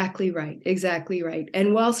 Exactly right. Exactly right.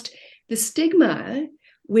 And whilst the stigma,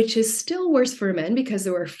 which is still worse for men because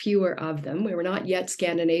there were fewer of them, we were not yet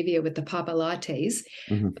Scandinavia with the papa lattes,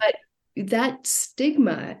 but that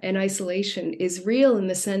stigma and isolation is real in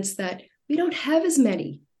the sense that we don't have as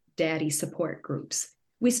many daddy support groups.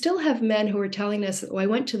 We still have men who are telling us, oh, I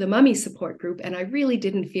went to the mummy support group and I really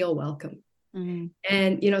didn't feel welcome. And,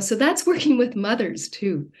 so that's working with mothers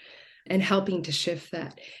too, and helping to shift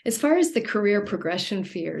that. As far as the career progression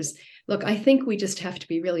fears, look, I think we just have to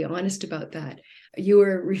be really honest about that. You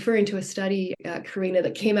were referring to a study, Karina,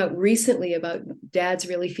 that came out recently about dads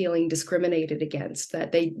really feeling discriminated against,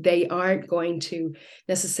 that they aren't going to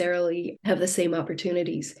necessarily have the same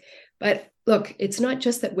opportunities. But look, it's not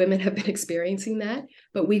just that women have been experiencing that,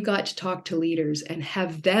 but we've got to talk to leaders and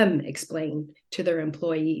have them explain to their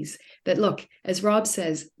employees that, look, as Rob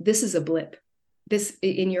says, this is a blip. This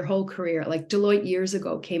in your whole career, like Deloitte years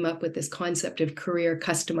ago came up with this concept of career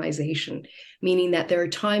customization, meaning that there are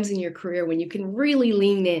times in your career when you can really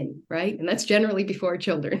lean in, right? And that's generally before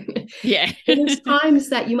children. Yeah. There's times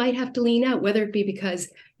that you might have to lean out, whether it be because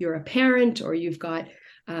you're a parent or you've got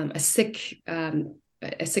a sick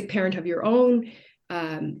parent of your own,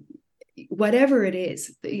 whatever it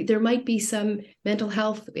is. There might be some mental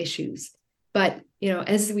health issues. But,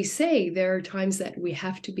 as we say, there are times that we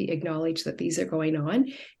have to be acknowledged that these are going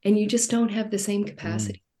on and you just don't have the same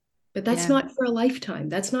capacity. But that's not for a lifetime.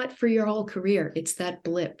 That's not for your whole career. It's that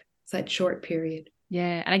blip. It's that short period.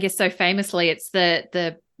 Yeah. And I guess so famously, it's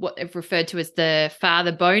the what they've referred to as the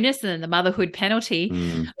father bonus and then the motherhood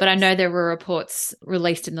penalty. But I know there were reports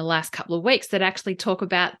released in the last couple of weeks that actually talk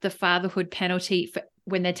about the fatherhood penalty for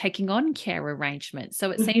when they're taking on care arrangements.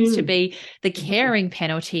 So it seems to be the caring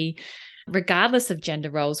penalty regardless of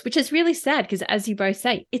gender roles, which is really sad because, as you both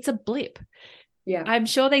say, it's a blip. Yeah. I'm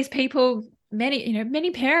sure these people,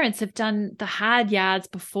 many parents have done the hard yards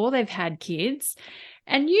before they've had kids.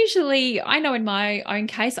 And usually, I know in my own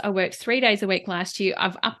case, I worked 3 days a week last year.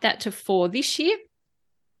 I've upped that to 4 this year.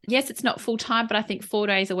 Yes, it's not full time, but I think 4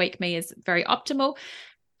 days a week me is very optimal.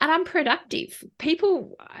 And I'm productive.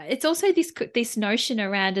 People, it's also this notion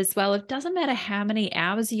around as well, it doesn't matter how many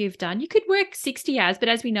hours you've done. You could work 60 hours, but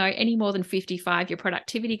as we know, any more than 55, your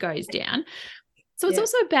productivity goes down. So it's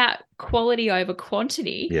also about quality over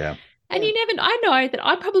quantity. Yeah. And I know that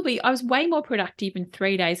I was way more productive in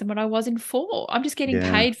 3 days than what I was in 4. I'm just getting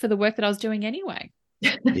paid for the work that I was doing anyway.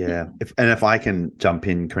 Yeah. If I can jump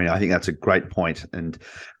in, Karina, I think that's a great point. And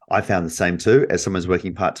I found the same too. As someone who's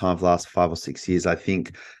working part-time for the last 5 or 6 years, I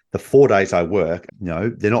think the 4 days I work,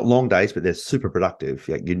 they're not long days, but they're super productive.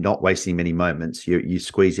 You're not wasting many moments. You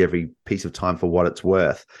squeeze every piece of time for what it's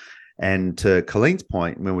worth. And to Colleen's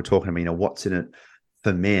point, when we're talking about, what's in it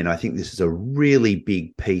for men, I think this is a really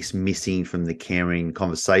big piece missing from the caring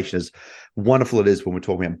conversation. As wonderful it is when we're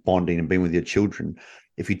talking about bonding and being with your children,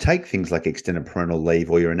 if you take things like extended parental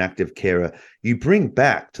leave or you're an active carer, you bring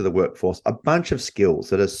back to the workforce a bunch of skills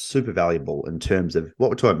that are super valuable in terms of what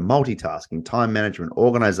we're talking about: multitasking, time management,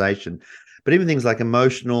 organization, but even things like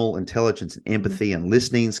emotional intelligence and empathy and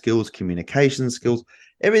listening skills, communication skills,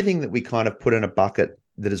 everything that we kind of put in a bucket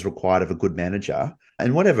that is required of a good manager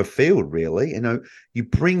in whatever field, really. You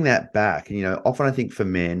bring that back. And, often I think for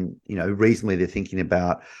men, reasonably they're thinking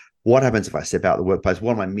about, what happens if I step out of the workplace?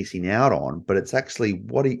 What am I missing out on? But it's actually,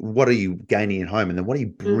 what are you gaining at home? And then what are you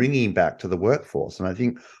bringing back to the workforce? And I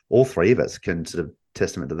think all three of us can sort of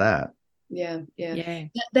testament to that. Yeah. Yeah.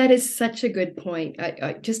 That is such a good point.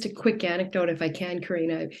 Just a quick anecdote, if I can,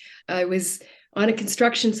 Karina. I was on a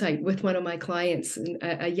construction site with one of my clients,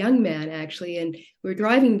 a young man actually, and we were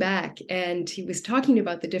driving back, and he was talking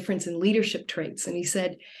about the difference in leadership traits. And he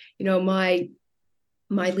said, my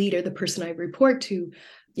leader, the person I report to,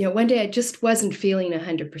 one day I just wasn't feeling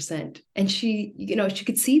 100%. And she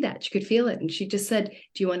could see that, she could feel it. And she just said,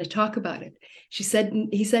 do you want to talk about it? He said,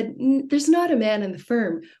 there's not a man in the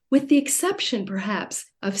firm, with the exception perhaps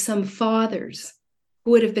of some fathers,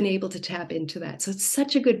 who would have been able to tap into that. So it's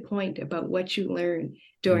such a good point about what you learn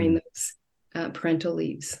during those parental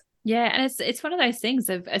leaves. Yeah. And it's one of those things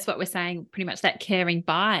as what we're saying, pretty much that caring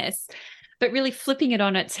bias, but really flipping it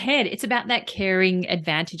on its head. It's about that caring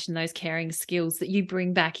advantage and those caring skills that you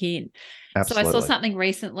bring back in. Absolutely. So I saw something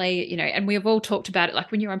recently, and we've all talked about it,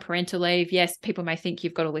 like when you're on parental leave, yes, people may think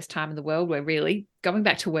you've got all this time in the world, where really going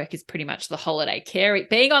back to work is pretty much the holiday.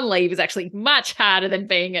 Being on leave is actually much harder than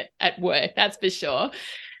being at work, that's for sure.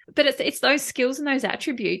 But it's those skills and those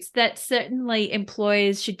attributes that certainly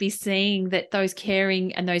employers should be seeing, that those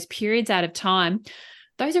caring and those periods out of time,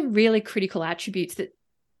 those are really critical attributes that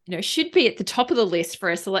should be at the top of the list for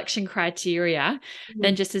a selection criteria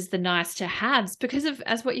than just as the nice to haves, because of,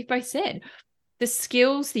 as what you've both said, the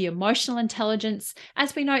skills, the emotional intelligence.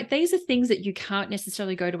 As we know, these are things that you can't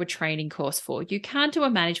necessarily go to a training course for. You can't do a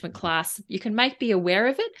management class. You can be aware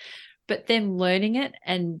of it, but then learning it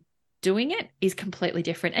and doing it is completely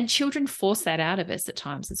different. And children force that out of us at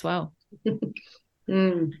times as well.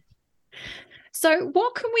 So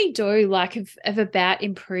what can we do, like of about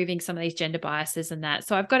improving some of these gender biases and that?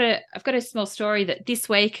 So I've got a small story that this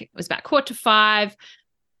week, it was about 4:45.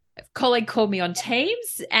 A colleague called me on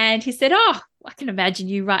Teams and he said, "Oh, I can imagine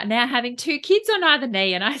you right now having 2 kids on either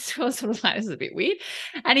knee." And I was sort of like, this is a bit weird.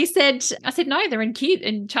 And I said, "No, they're in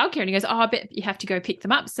childcare." And he goes, "Oh, I bet you have to go pick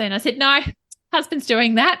them up soon." I said, "No, husband's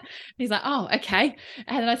doing that." And he's like, "Oh, okay."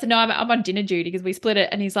 And then I said, "No, I'm on dinner duty because we split it."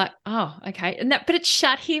 And he's like, "Oh, okay." But it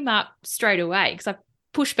shut him up straight away, because I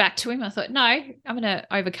pushed back to him. I thought, no, I'm going to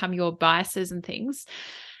overcome your biases and things.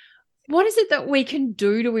 What is it that we can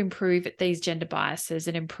do to improve these gender biases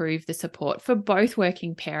and improve the support for both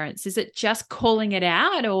working parents? Is it just calling it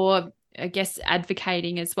out, or I guess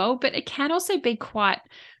advocating as well? But it can also be quite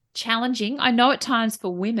challenging, I know, at times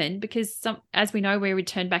for women, because as we know, we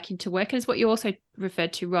return back into work. And as what you also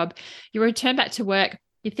referred to, Rob, you return back to work,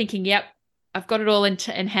 you're thinking, yep, I've got it all in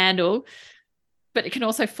handle, but it can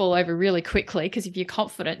also fall over really quickly because of your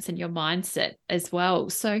confidence and your mindset as well.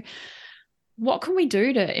 So what can we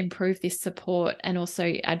do to improve this support and also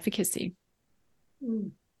advocacy?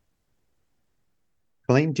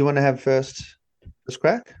 Coleen, do you want to have first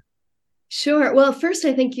crack? Sure. Well, first,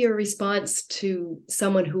 I think your response to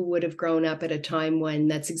someone who would have grown up at a time when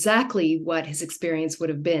that's exactly what his experience would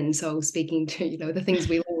have been. So speaking to, the things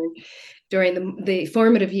we learned during the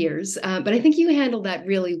formative years. But I think you handled that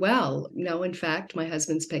really well. No, in fact, my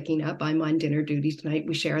husband's picking up. I'm on dinner duty tonight.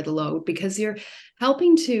 We share the load, because you're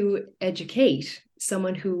helping to educate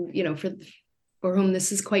someone who, for whom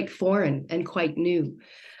this is quite foreign and quite new.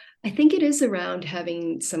 I think it is around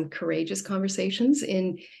having some courageous conversations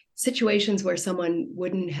in situations where someone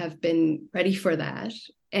wouldn't have been ready for that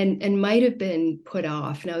and might have been put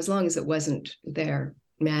off. Now, as long as it wasn't their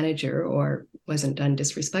manager or wasn't done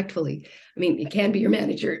disrespectfully. I mean, it can be your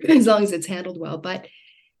manager as long as it's handled well. But,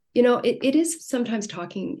 it is sometimes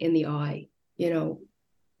talking in the eye.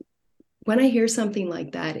 When I hear something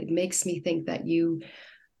like that, it makes me think that you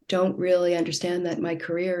don't really understand that my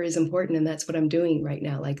career is important and that's what I'm doing right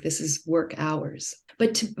now. Like, this is work hours.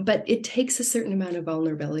 But it takes a certain amount of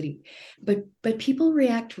vulnerability. But people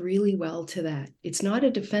react really well to that. It's not a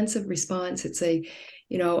defensive response. It's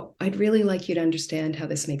I'd really like you to understand how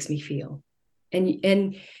this makes me feel. And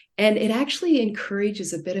it actually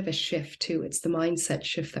encourages a bit of a shift too. It's the mindset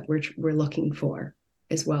shift that we're looking for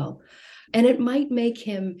as well. And it might make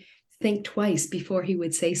him think twice before he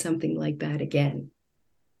would say something like that again.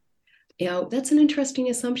 That's an interesting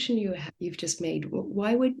assumption you've just made.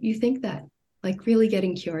 Why would you think that? Like, really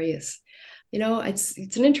getting curious.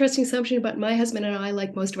 It's an interesting assumption, but my husband and I,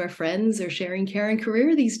 like most of our friends, are sharing care and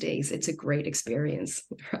career these days. It's a great experience,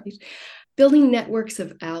 right? Building networks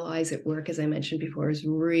of allies at work, as I mentioned before, is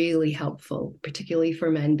really helpful, particularly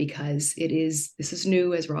for men, because this is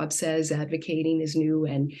new, as Rob says. Advocating is new,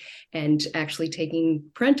 and actually taking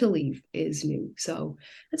parental leave is new. So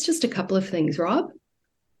that's just a couple of things. Rob?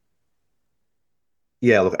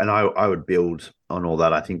 Yeah, look, and I would build on all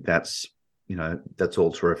that. I think that's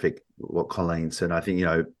all terrific, what Coleen said. I think,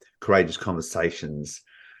 courageous conversations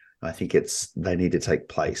I think they need to take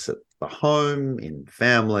place at the home, in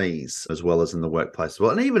families, as well as in the workplace as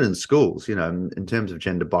well, and even in schools. In terms of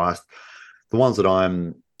gender bias, the ones that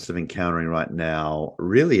I'm sort of encountering right now,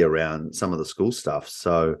 really around some of the school stuff.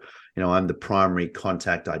 So, I'm the primary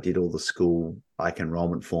contact. I did all the school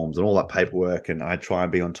enrollment forms and all that paperwork, and I try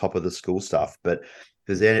and be on top of the school stuff. But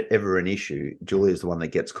if there's ever an issue, Julie is the one that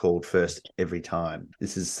gets called first every time.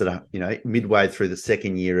 This is sort of, midway through the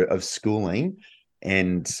second year of schooling.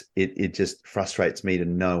 And it just frustrates me to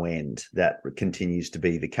no end that continues to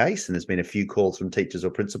be the case. And there's been a few calls from teachers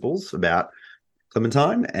or principals about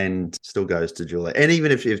Clementine, and still goes to Julie. And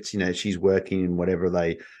even if she's working and whatever,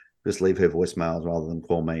 they just leave her voicemails rather than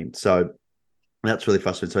call me. So that's really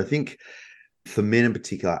frustrating. So I think for men in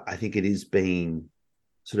particular, I think it is being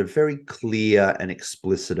sort of very clear and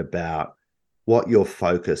explicit about what your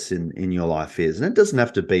focus in your life is. And it doesn't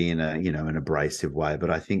have to be in an abrasive way,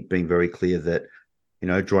 but I think being very clear that,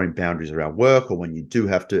 drawing boundaries around work, or when you do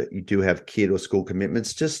have kid or school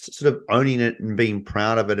commitments, just sort of owning it and being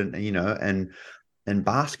proud of it, and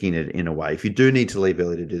basking it in a way. If you do need to leave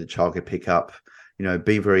early to do the childcare pickup,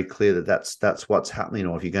 be very clear that that's what's happening.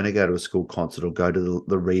 Or if you're going to go to a school concert or go to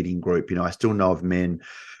the reading group, I still know of men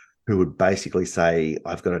who would basically say,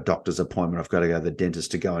 I've got a doctor's appointment, I've got to go to the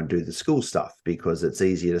dentist to go and do the school stuff, because it's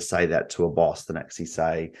easier to say that to a boss than actually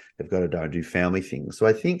say they've got to go and do family things. So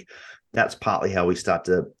I think that's partly how we start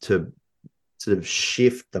to sort of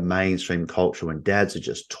shift the mainstream culture, when dads are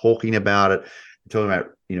just talking about it, talking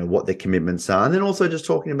about, what their commitments are, and then also just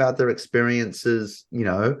talking about their experiences,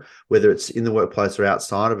 whether it's in the workplace or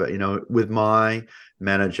outside of it. With my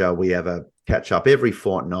manager, we have a catch up every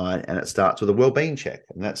fortnight, and it starts with a wellbeing check.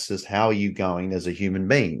 And that's just, how are you going as a human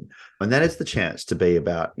being? And that is the chance to be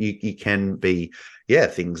about, you can be,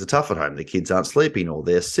 things are tough at home. The kids aren't sleeping, or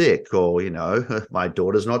they're sick, or, my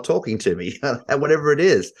daughter's not talking to me, whatever it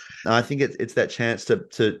is. And I think it's that chance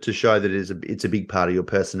to show that it's a big part of your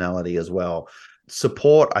personality as well.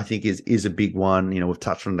 Support, I think, is a big one. We've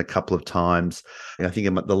touched on it a couple of times. I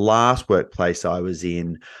think the last workplace I was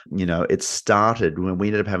in, it started when we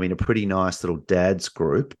ended up having a pretty nice little dads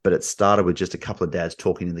group, but it started with just a couple of dads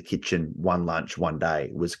talking in the kitchen one lunch, one day.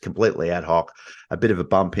 It was completely ad hoc, a bit of a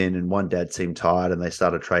bump in, and one dad seemed tired, and they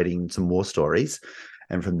started trading some more stories.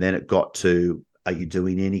 And from then it got to, are you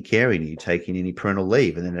doing any caring? Are you taking any parental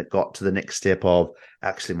leave? And then it got to the next step of,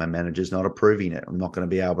 actually, my manager's not approving it. I'm not going to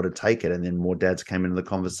be able to take it. And then more dads came into the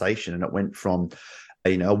conversation, and it went from,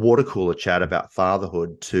 a water cooler chat about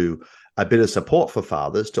fatherhood to a bit of support for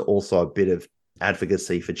fathers to also a bit of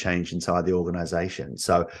advocacy for change inside the organization.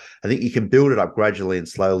 So I think you can build it up gradually and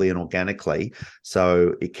slowly and organically.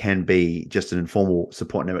 So it can be just an informal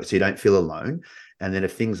support network, so you don't feel alone. And then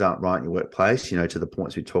if things aren't right in your workplace, to the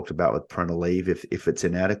points we talked about with parental leave, if it's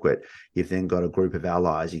inadequate, you've then got a group of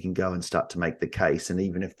allies. You can go and start to make the case. And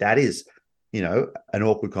even if that is, an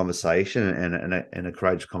awkward conversation and a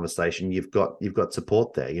courageous conversation, you've got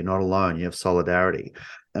support there. You're not alone. You have solidarity.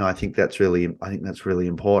 And I think that's really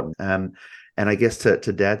important. And I guess to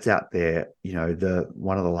dads out there,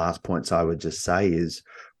 one of the last points I would just say is,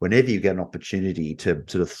 whenever you get an opportunity to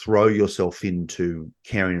sort of throw yourself into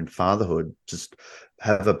caring and fatherhood, just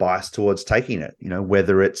have a bias towards taking it,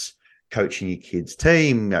 whether it's coaching your kids'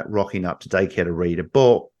 team, rocking up to daycare to read a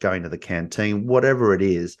book, going to the canteen, whatever it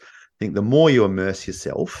is. I think the more you immerse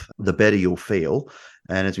yourself, the better you'll feel.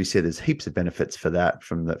 And as we said, there's heaps of benefits for that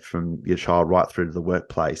from your child right through to the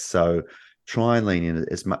workplace. So try and lean in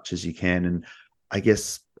as much as you can. And I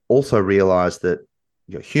guess also realize that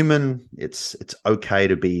you're human. It's okay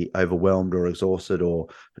to be overwhelmed or exhausted, or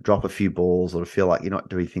to drop a few balls, or to feel like you're not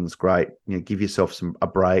doing things great. Give yourself a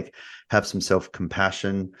break, have some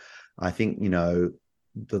self-compassion. I think,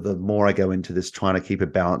 the more I go into this, trying to keep a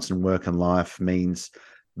balance in work and life means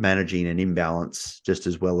managing an imbalance just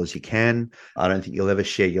as well as you can. I don't think you'll ever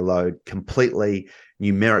share your load completely,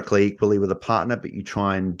 numerically equally with a partner, but you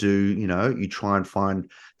try and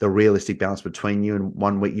find the realistic balance between you. And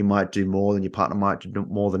one week you might do more than your partner might do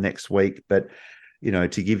more the next week, but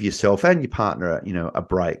to give yourself and your partner, a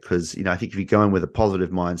break. Because, I think if you go in with a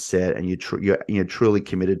positive mindset and you're truly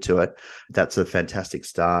committed to it, that's a fantastic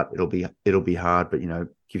start. It'll be hard, but,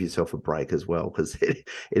 give yourself a break as well, because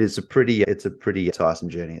it's a pretty tiresome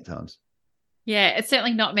journey at times. Yeah, it's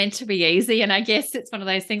certainly not meant to be easy. And I guess it's one of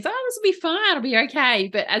those things, this will be fine, I'll be okay.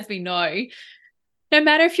 But as we know, no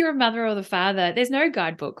matter if you're a mother or the father, there's no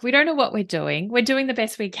guidebook. We don't know what we're doing. We're doing the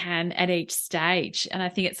best we can at each stage. And I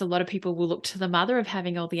think it's a lot of people will look to the mother of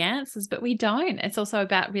having all the answers, but we don't. It's also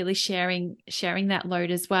about really sharing that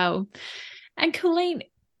load as well. And Coleen,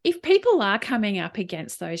 if people are coming up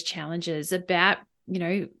against those challenges about,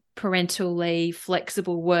 parental leave,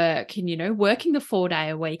 flexible work, and, working the 4-day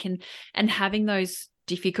a week and having those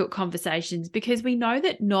difficult conversations, because we know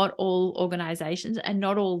that not all organizations and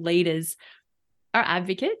not all leaders are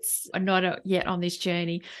advocates, are not yet on this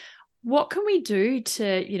journey. What can we do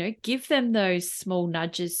to, give them those small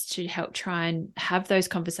nudges to help try and have those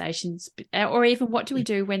conversations? Or even what do we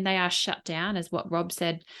do when they are shut down, as what Rob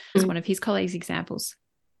said as one of his colleagues' examples?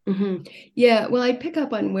 Mm-hmm. Yeah, well, I pick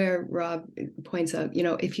up on where Rob points out,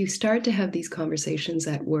 if you start to have these conversations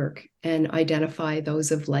at work and identify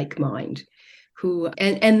those of like mind,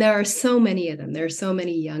 and there are so many of them. There are so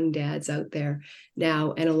many young dads out there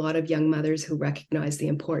now, and a lot of young mothers who recognize the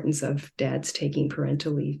importance of dads taking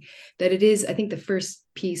parental leave, that it is, I think the first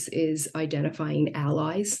piece is identifying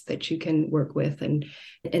allies that you can work with and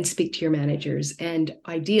speak to your managers, and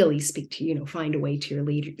ideally speak to, find a way to your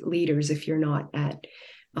leaders if you're not at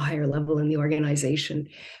a higher level in the organization.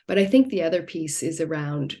 But I think the other piece is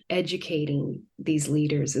around educating these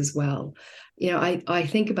leaders as well. I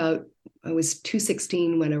think about, I was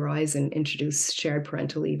 216 when Horizon introduced shared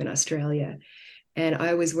parental leave in Australia. And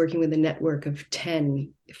I was working with a network of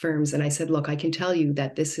 10 firms. And I said, look, I can tell you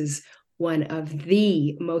that this is one of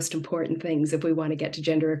the most important things if we want to get to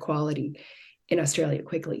gender equality in Australia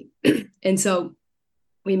quickly. And so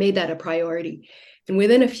we made that a priority. And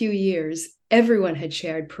within a few years, everyone had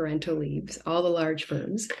shared parental leaves, all the large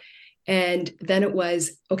firms. And then it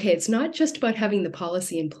was, okay, it's not just about having the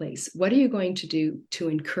policy in place. What are you going to do to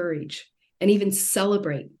encourage and even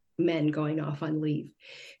celebrate men going off on leave?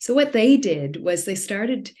 So what they did was they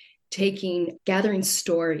started gathering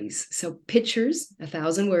stories. So pictures,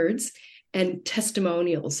 1,000 words, and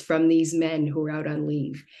testimonials from these men who were out on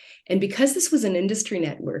leave. And because this was an industry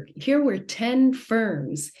network, here were 10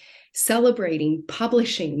 firms celebrating,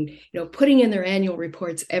 publishing, putting in their annual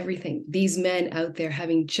reports, everything. These men out there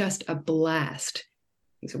having just a blast.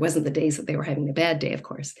 It wasn't the days that they were having a bad day, of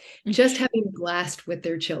course, just having a blast with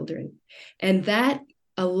their children. And that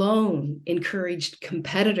alone encouraged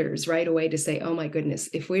competitors right away to say, oh my goodness,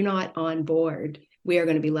 if we're not on board, we are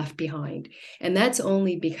going to be left behind. And that's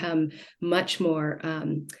only become much more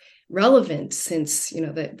relevant since,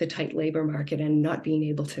 the tight labor market and not being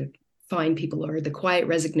able to find people, or the quiet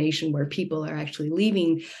resignation where people are actually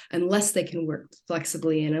leaving unless they can work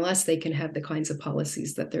flexibly and unless they can have the kinds of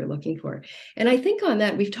policies that they're looking for. And I think on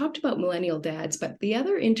that, we've talked about millennial dads, but the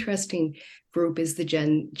other interesting group is the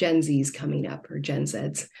Gen Zs coming up, or Gen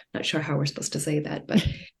Zs. Not sure how we're supposed to say that, but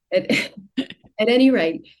at any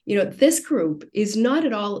rate, this group is not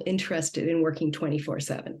at all interested in working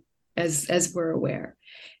 24/7, as we're aware.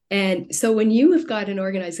 And so when you have got an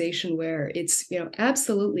organization where it's,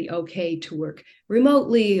 absolutely okay to work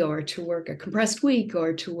remotely, or to work a compressed week,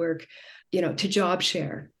 or to work, to job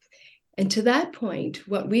share. And to that point,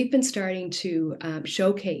 what we've been starting to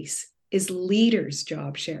showcase is leaders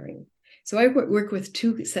job sharing. So I work with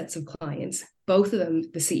 2 sets of clients. Both of them,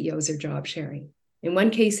 the CEOs are job sharing. In one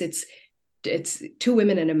case, it's 2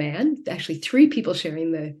 women and a man, actually 3 people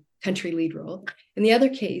sharing the country lead role. In the other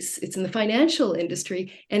case, it's in the financial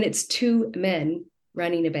industry, and it's 2 men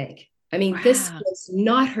running a bank. I mean, wow. This was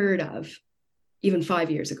not heard of even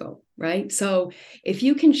 5 years ago, right? So if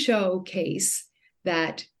you can showcase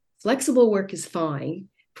that flexible work is fine,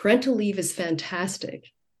 parental leave is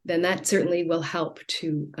fantastic, then that certainly will help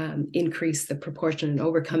to increase the proportion and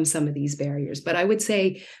overcome some of these barriers. But I would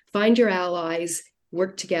say find your allies,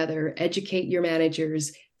 work together, educate your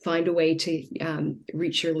managers, find a way to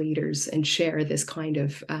reach your leaders and share this kind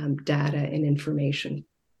of data and information.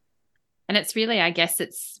 And it's really, I guess,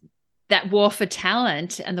 it's that war for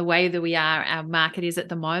talent, and the way that our market is at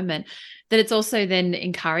the moment, that it's also then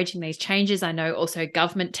encouraging these changes. I know also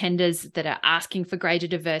government tenders that are asking for greater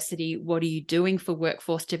diversity. What are you doing for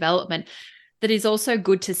workforce development? That is also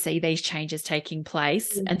good to see these changes taking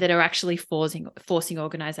place, and that are actually forcing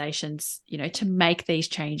organizations, to make these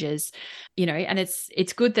changes, and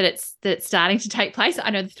it's good that it's starting to take place.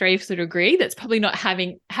 I know the 3 of us would agree that's probably not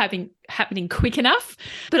happening quick enough,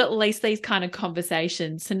 but at least these kind of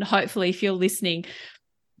conversations, and hopefully if you're listening,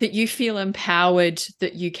 that you feel empowered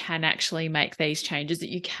that you can actually make these changes,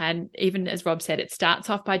 that you can, even as Rob said, it starts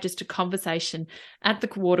off by just a conversation at the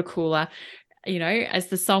water cooler. As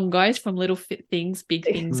the song goes, from little things, big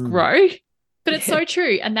things grow. But it's so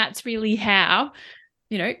true. And that's really how,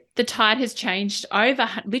 the tide has changed over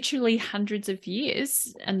literally hundreds of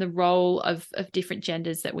years, and the role of different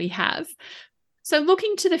genders that we have. So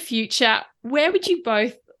looking to the future, where would you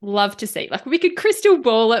both love to see? Like, we could crystal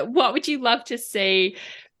ball it. What would you love to see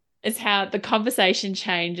as how the conversation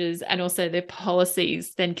changes, and also the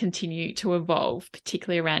policies then continue to evolve,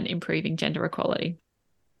 particularly around improving gender equality?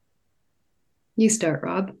 You start,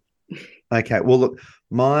 Rob. Okay. Well, look,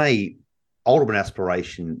 my ultimate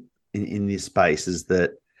aspiration in this space is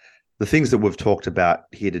that the things that we've talked about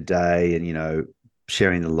here today and,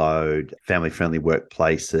 sharing the load, family-friendly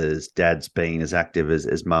workplaces, dads being as active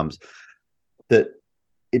as mums, that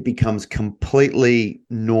it becomes completely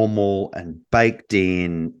normal and baked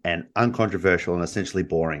in and uncontroversial and essentially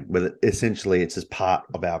boring. Where essentially it's just part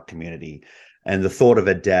of our community. And the thought of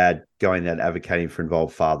a dad going out advocating for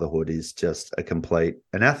involved fatherhood is just a complete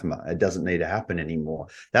anathema. It doesn't need to happen anymore.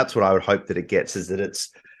 That's what I would hope that it gets, is that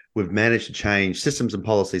we've managed to change systems and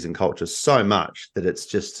policies and cultures so much that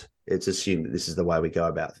it's assumed that this is the way we go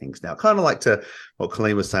about things now. Kind of like to what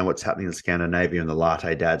Coleen was saying, what's happening in Scandinavia and the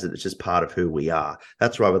latte dads, that it's just part of who we are.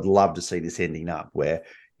 That's where I would love to see this ending up, where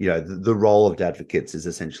the role of advocates is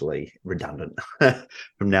essentially redundant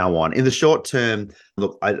from now on. In the short term,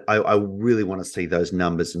 look, I really want to see those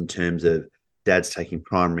numbers in terms of dads taking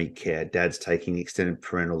primary care, dads taking extended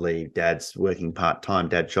parental leave, dads working part-time,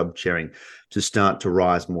 dad job sharing to start to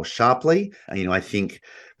rise more sharply. And, I think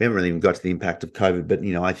we haven't really even got to the impact of COVID, but,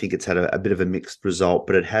 I think it's had a bit of a mixed result,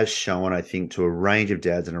 but it has shown, I think, to a range of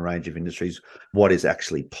dads and a range of industries what is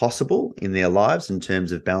actually possible in their lives in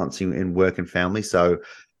terms of balancing in work and family. So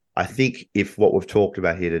I think if what we've talked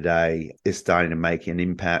about here today is starting to make an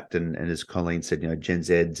impact, and as Coleen said, Gen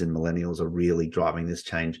Zs and millennials are really driving this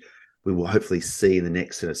change, we will hopefully see in the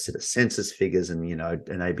next set of census figures and,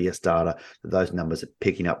 and ABS data that those numbers are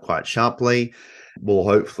picking up quite sharply. We'll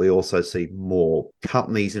hopefully also see more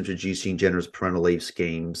companies introducing generous parental leave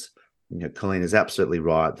schemes. Coleen is absolutely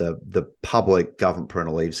right. The public government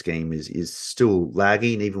parental leave scheme is still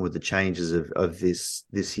lagging, even with the changes of this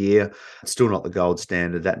year. It's still not the gold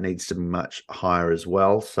standard. That needs to be much higher as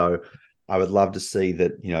well. So I would love to see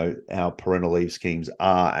that, our parental leave schemes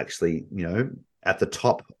are actually, at the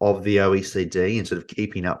top of the OECD and sort of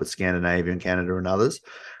keeping up with Scandinavia and Canada and others.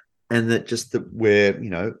 And that just that we're,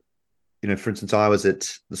 for instance, I was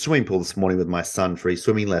at the swimming pool this morning with my son for his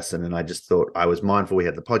swimming lesson, and I just thought, I was mindful we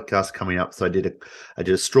had the podcast coming up, so I did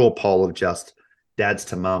a straw poll of just dads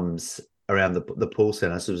to mums around the pool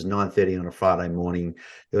centre. So it was 9:30 on a Friday morning.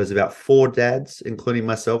 There was about 4 dads, including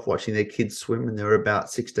myself, watching their kids swim, and there were about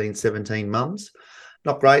 16, 17 mums.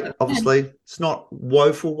 Not great, obviously. It's not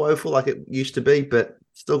woeful like it used to be, but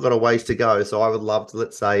still got a ways to go. So I would love to,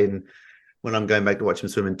 let's say, when I'm going back to watch them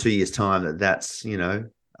swim in 2 years' time, that's,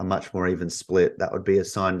 a much more even split. That would be a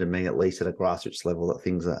sign to me, at least at a grassroots level, that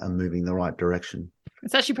things are moving the right direction.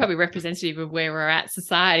 It's actually probably representative of where we're at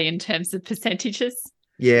society in terms of percentages.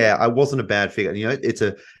 Yeah, I wasn't a bad figure. It's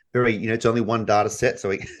a very, it's only one data set, so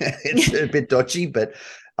it's a bit dodgy, but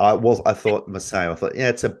I thought, yeah,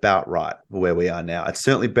 it's about right where we are now. It's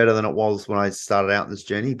certainly better than it was when I started out in this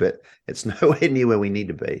journey, but it's nowhere near where we need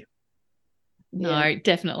to be. No,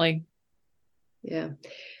 definitely. Yeah.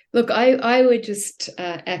 Look, I would just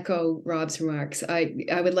echo Rob's remarks. I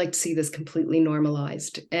would like to see this completely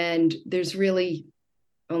normalized. And there's really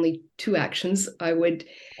only 2 actions I would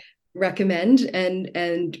recommend.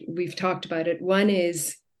 And we've talked about it. One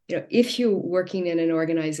is, if you're working in an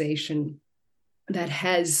organization that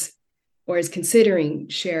has or is considering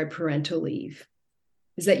shared parental leave,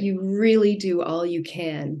 is that you really do all you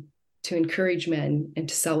can to encourage men and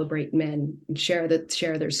to celebrate men and share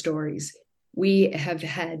their stories. We have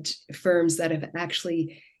had firms that have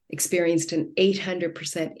actually experienced an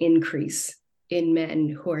 800% increase in men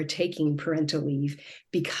who are taking parental leave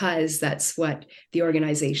because that's what the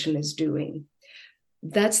organization is doing.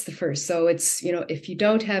 That's the first. So it's, if you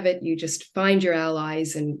don't have it, you just find your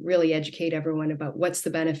allies and really educate everyone about what's the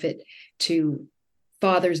benefit to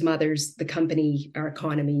fathers, mothers, the company, our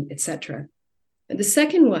economy, etc. And the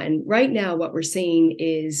second one, right now, what we're seeing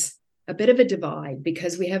is a bit of a divide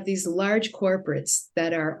because we have these large corporates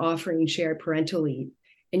that are offering shared parental leave.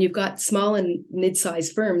 And you've got small and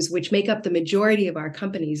mid-sized firms, which make up the majority of our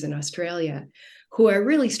companies in Australia, who are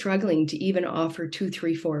really struggling to even offer 2,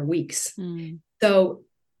 3, 4 weeks. So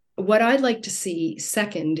what I'd like to see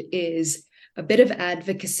second is a bit of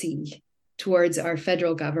advocacy towards our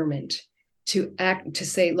federal government to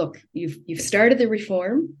say, look, you've started the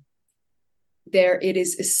reform. It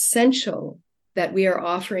is essential that we are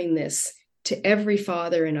offering this to every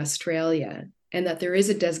father in Australia and that there is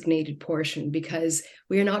a designated portion, because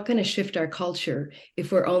we are not going to shift our culture if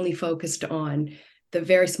we're only focused on the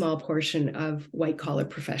very small portion of white-collar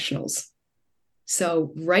professionals.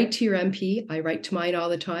 So write to your MP. I write to mine all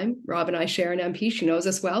the time. Rob and I share an MP. She knows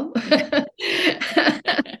us well.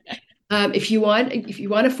 If you want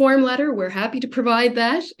a form letter, we're happy to provide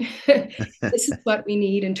that. This is what we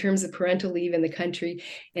need in terms of parental leave in the country.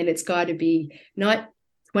 And it's got to be not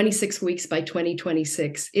 26 weeks by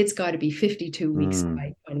 2026. It's got to be 52 weeks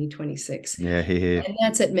by 2026. Yeah, here. And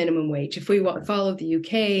that's at minimum wage. If we follow the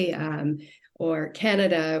UK or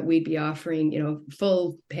Canada, we'd be offering,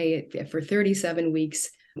 full pay for 37 weeks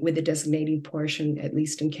with a designating portion, at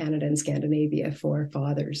least in Canada and Scandinavia, for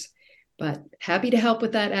fathers. But happy to help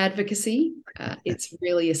with that advocacy. It's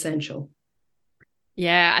really essential.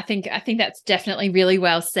 Yeah, I think that's definitely really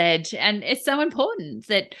well said. And it's so important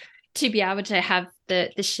that to be able to have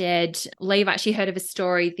the shared leave. I actually heard of a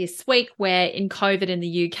story this week where in COVID in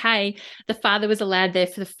the UK, the father was allowed there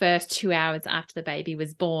for the first 2 hours after the baby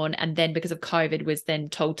was born. And then because of COVID was then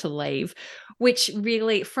told to leave, which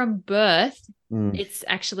really from birth, it's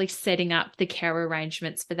actually setting up the care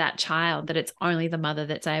arrangements for that child, that it's only the mother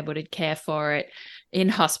that's able to care for it in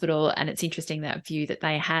hospital. And it's interesting that view that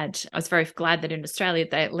they had. I was very glad that in Australia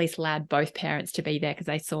they at least allowed both parents to be there because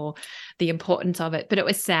they saw the importance of it. But it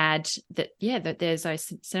was sad that that there's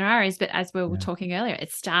those scenarios. But as we were talking earlier,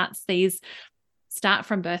 it start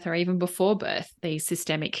from birth or even before birth, these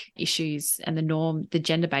systemic issues and the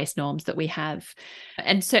gender-based norms that we have.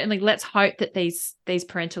 And certainly let's hope that these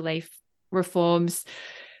parental leave reforms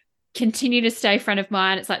continue to stay front of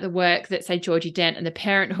mind. It's like the work that, say, Georgie Dent and the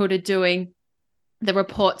Parenthood are doing, the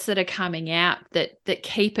reports that are coming out that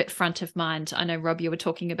keep it front of mind. I know, Rob, you were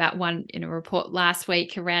talking about one in a report last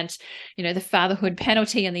week around, the fatherhood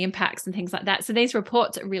penalty and the impacts and things like that. So these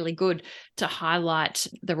reports are really good to highlight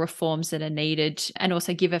the reforms that are needed and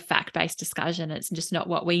also give a fact-based discussion. It's just not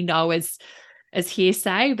what we know as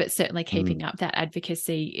hearsay, but certainly keeping up that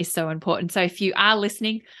advocacy is so important. So if you are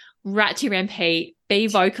listening, write to your MP, be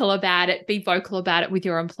vocal about it with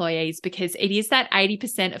your employees, because it is that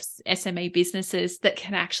 80% of SME businesses that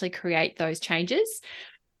can actually create those changes.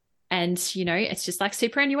 And, it's just like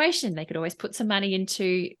superannuation. They could always put some money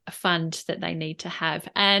into a fund that they need to have,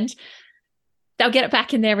 and they'll get it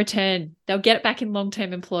back in their return. They'll get it back in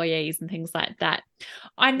long-term employees and things like that.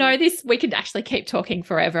 I know we could actually keep talking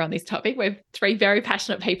forever on this topic. We're three very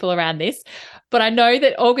passionate people around this, but I know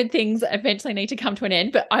that all good things eventually need to come to an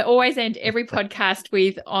end. But I always end every podcast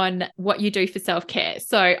with on what you do for self-care.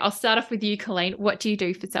 So I'll start off with you, Coleen. What do you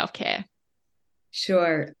do for self-care?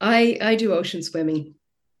 Sure. I do ocean swimming.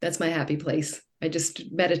 That's my happy place. I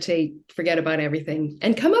just meditate, forget about everything,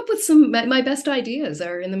 and come up with my best ideas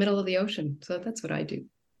are in the middle of the ocean. So that's what I do.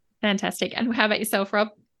 Fantastic. And how about yourself, Rob?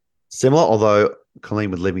 Similar, although Coleen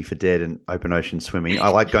would leave me for dead in open ocean swimming. I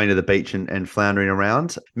like going to the beach and floundering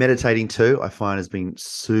around. Meditating too, I find, has been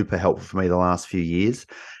super helpful for me the last few years.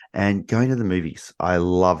 And going to the movies, I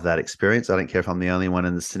love that experience. I don't care if I'm the only one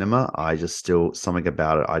in the cinema. Something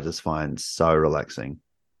about it I just find so relaxing.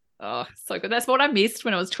 Oh, so good. That's what I missed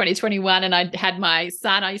when it was 2021 and I had my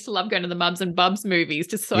son. I used to love going to the Mums and Bubs movies I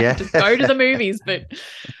could just go to the movies, but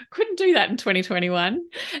couldn't do that in 2021.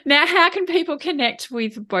 Now, how can people connect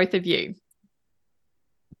with both of you?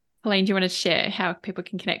 Coleen, do you want to share how people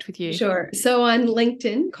can connect with you? Sure. So on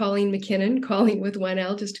LinkedIn, Coleen MacKinnon, Coleen with one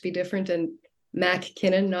L just to be different, and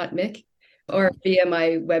MacKinnon, not Mick, or via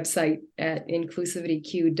my website at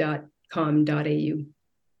inclusivityq.com.au.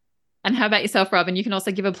 And how about yourself, Robin? You can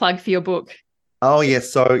also give a plug for your book. Oh,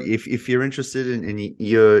 yes. So if you're interested and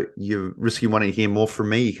you're risking wanting to hear more from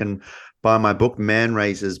me, you can buy my book, Man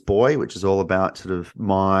Raises Boy, which is all about sort of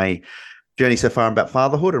my journey so far about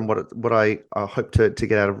fatherhood and what I hope to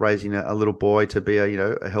get out of raising a little boy to be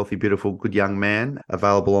a healthy, beautiful, good young man.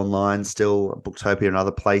 Available online still, Booktopia and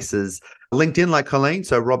other places. LinkedIn, like Coleen.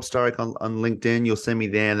 So Rob Sturrock on LinkedIn, you'll see me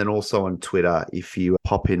there. And then also on Twitter, if you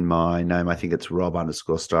pop in my name, I think it's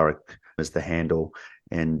Rob_Sturrock as the handle.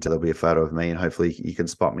 And there'll be a photo of me and hopefully you can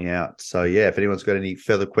spot me out. So yeah, if anyone's got any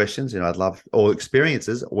further questions, I'd love, or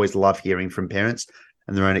experiences, always love hearing from parents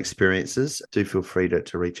and their own experiences. Do feel free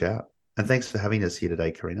to reach out. And thanks for having us here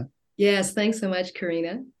today, Karina. Yes, thanks so much,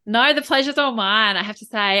 Karina. No, the pleasure's all mine. I have to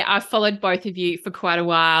say, I've followed both of you for quite a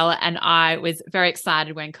while, and I was very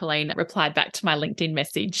excited when Coleen replied back to my LinkedIn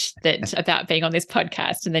message about being on this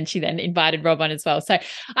podcast, and then she invited Rob on as well. So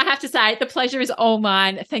I have to say, the pleasure is all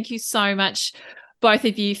mine. Thank you so much, both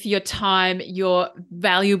of you, for your time, your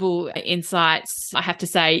valuable insights. I have to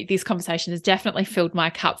say, this conversation has definitely filled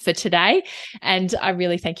my cup for today. And I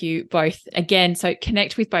really thank you both again. So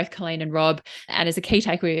connect with both Coleen and Rob. And as a key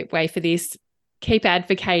takeaway for this, keep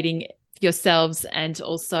advocating yourselves and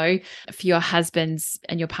also for your husbands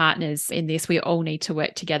and your partners in this. We all need to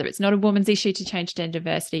work together. It's not a woman's issue to change gender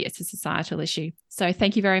diversity. It's a societal issue. So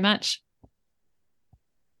thank you very much.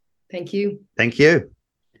 Thank you. Thank you.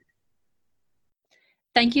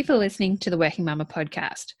 Thank you for listening to the Working Mama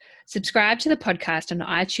podcast. Subscribe to the podcast on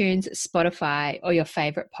iTunes, Spotify, or your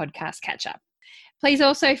favorite podcast catcher. Please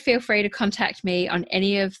also feel free to contact me on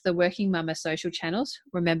any of the Working Mama social channels.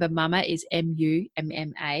 Remember, Mama is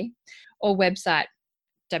MUMMA, or website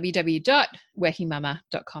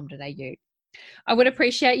www.workingmama.com.au. I would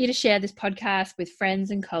appreciate you to share this podcast with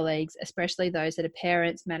friends and colleagues, especially those that are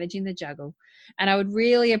parents managing the juggle. And I would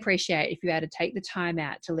really appreciate if you had to take the time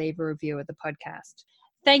out to leave a review of the podcast.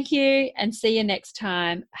 Thank you, and see you next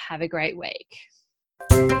time. Have a great week.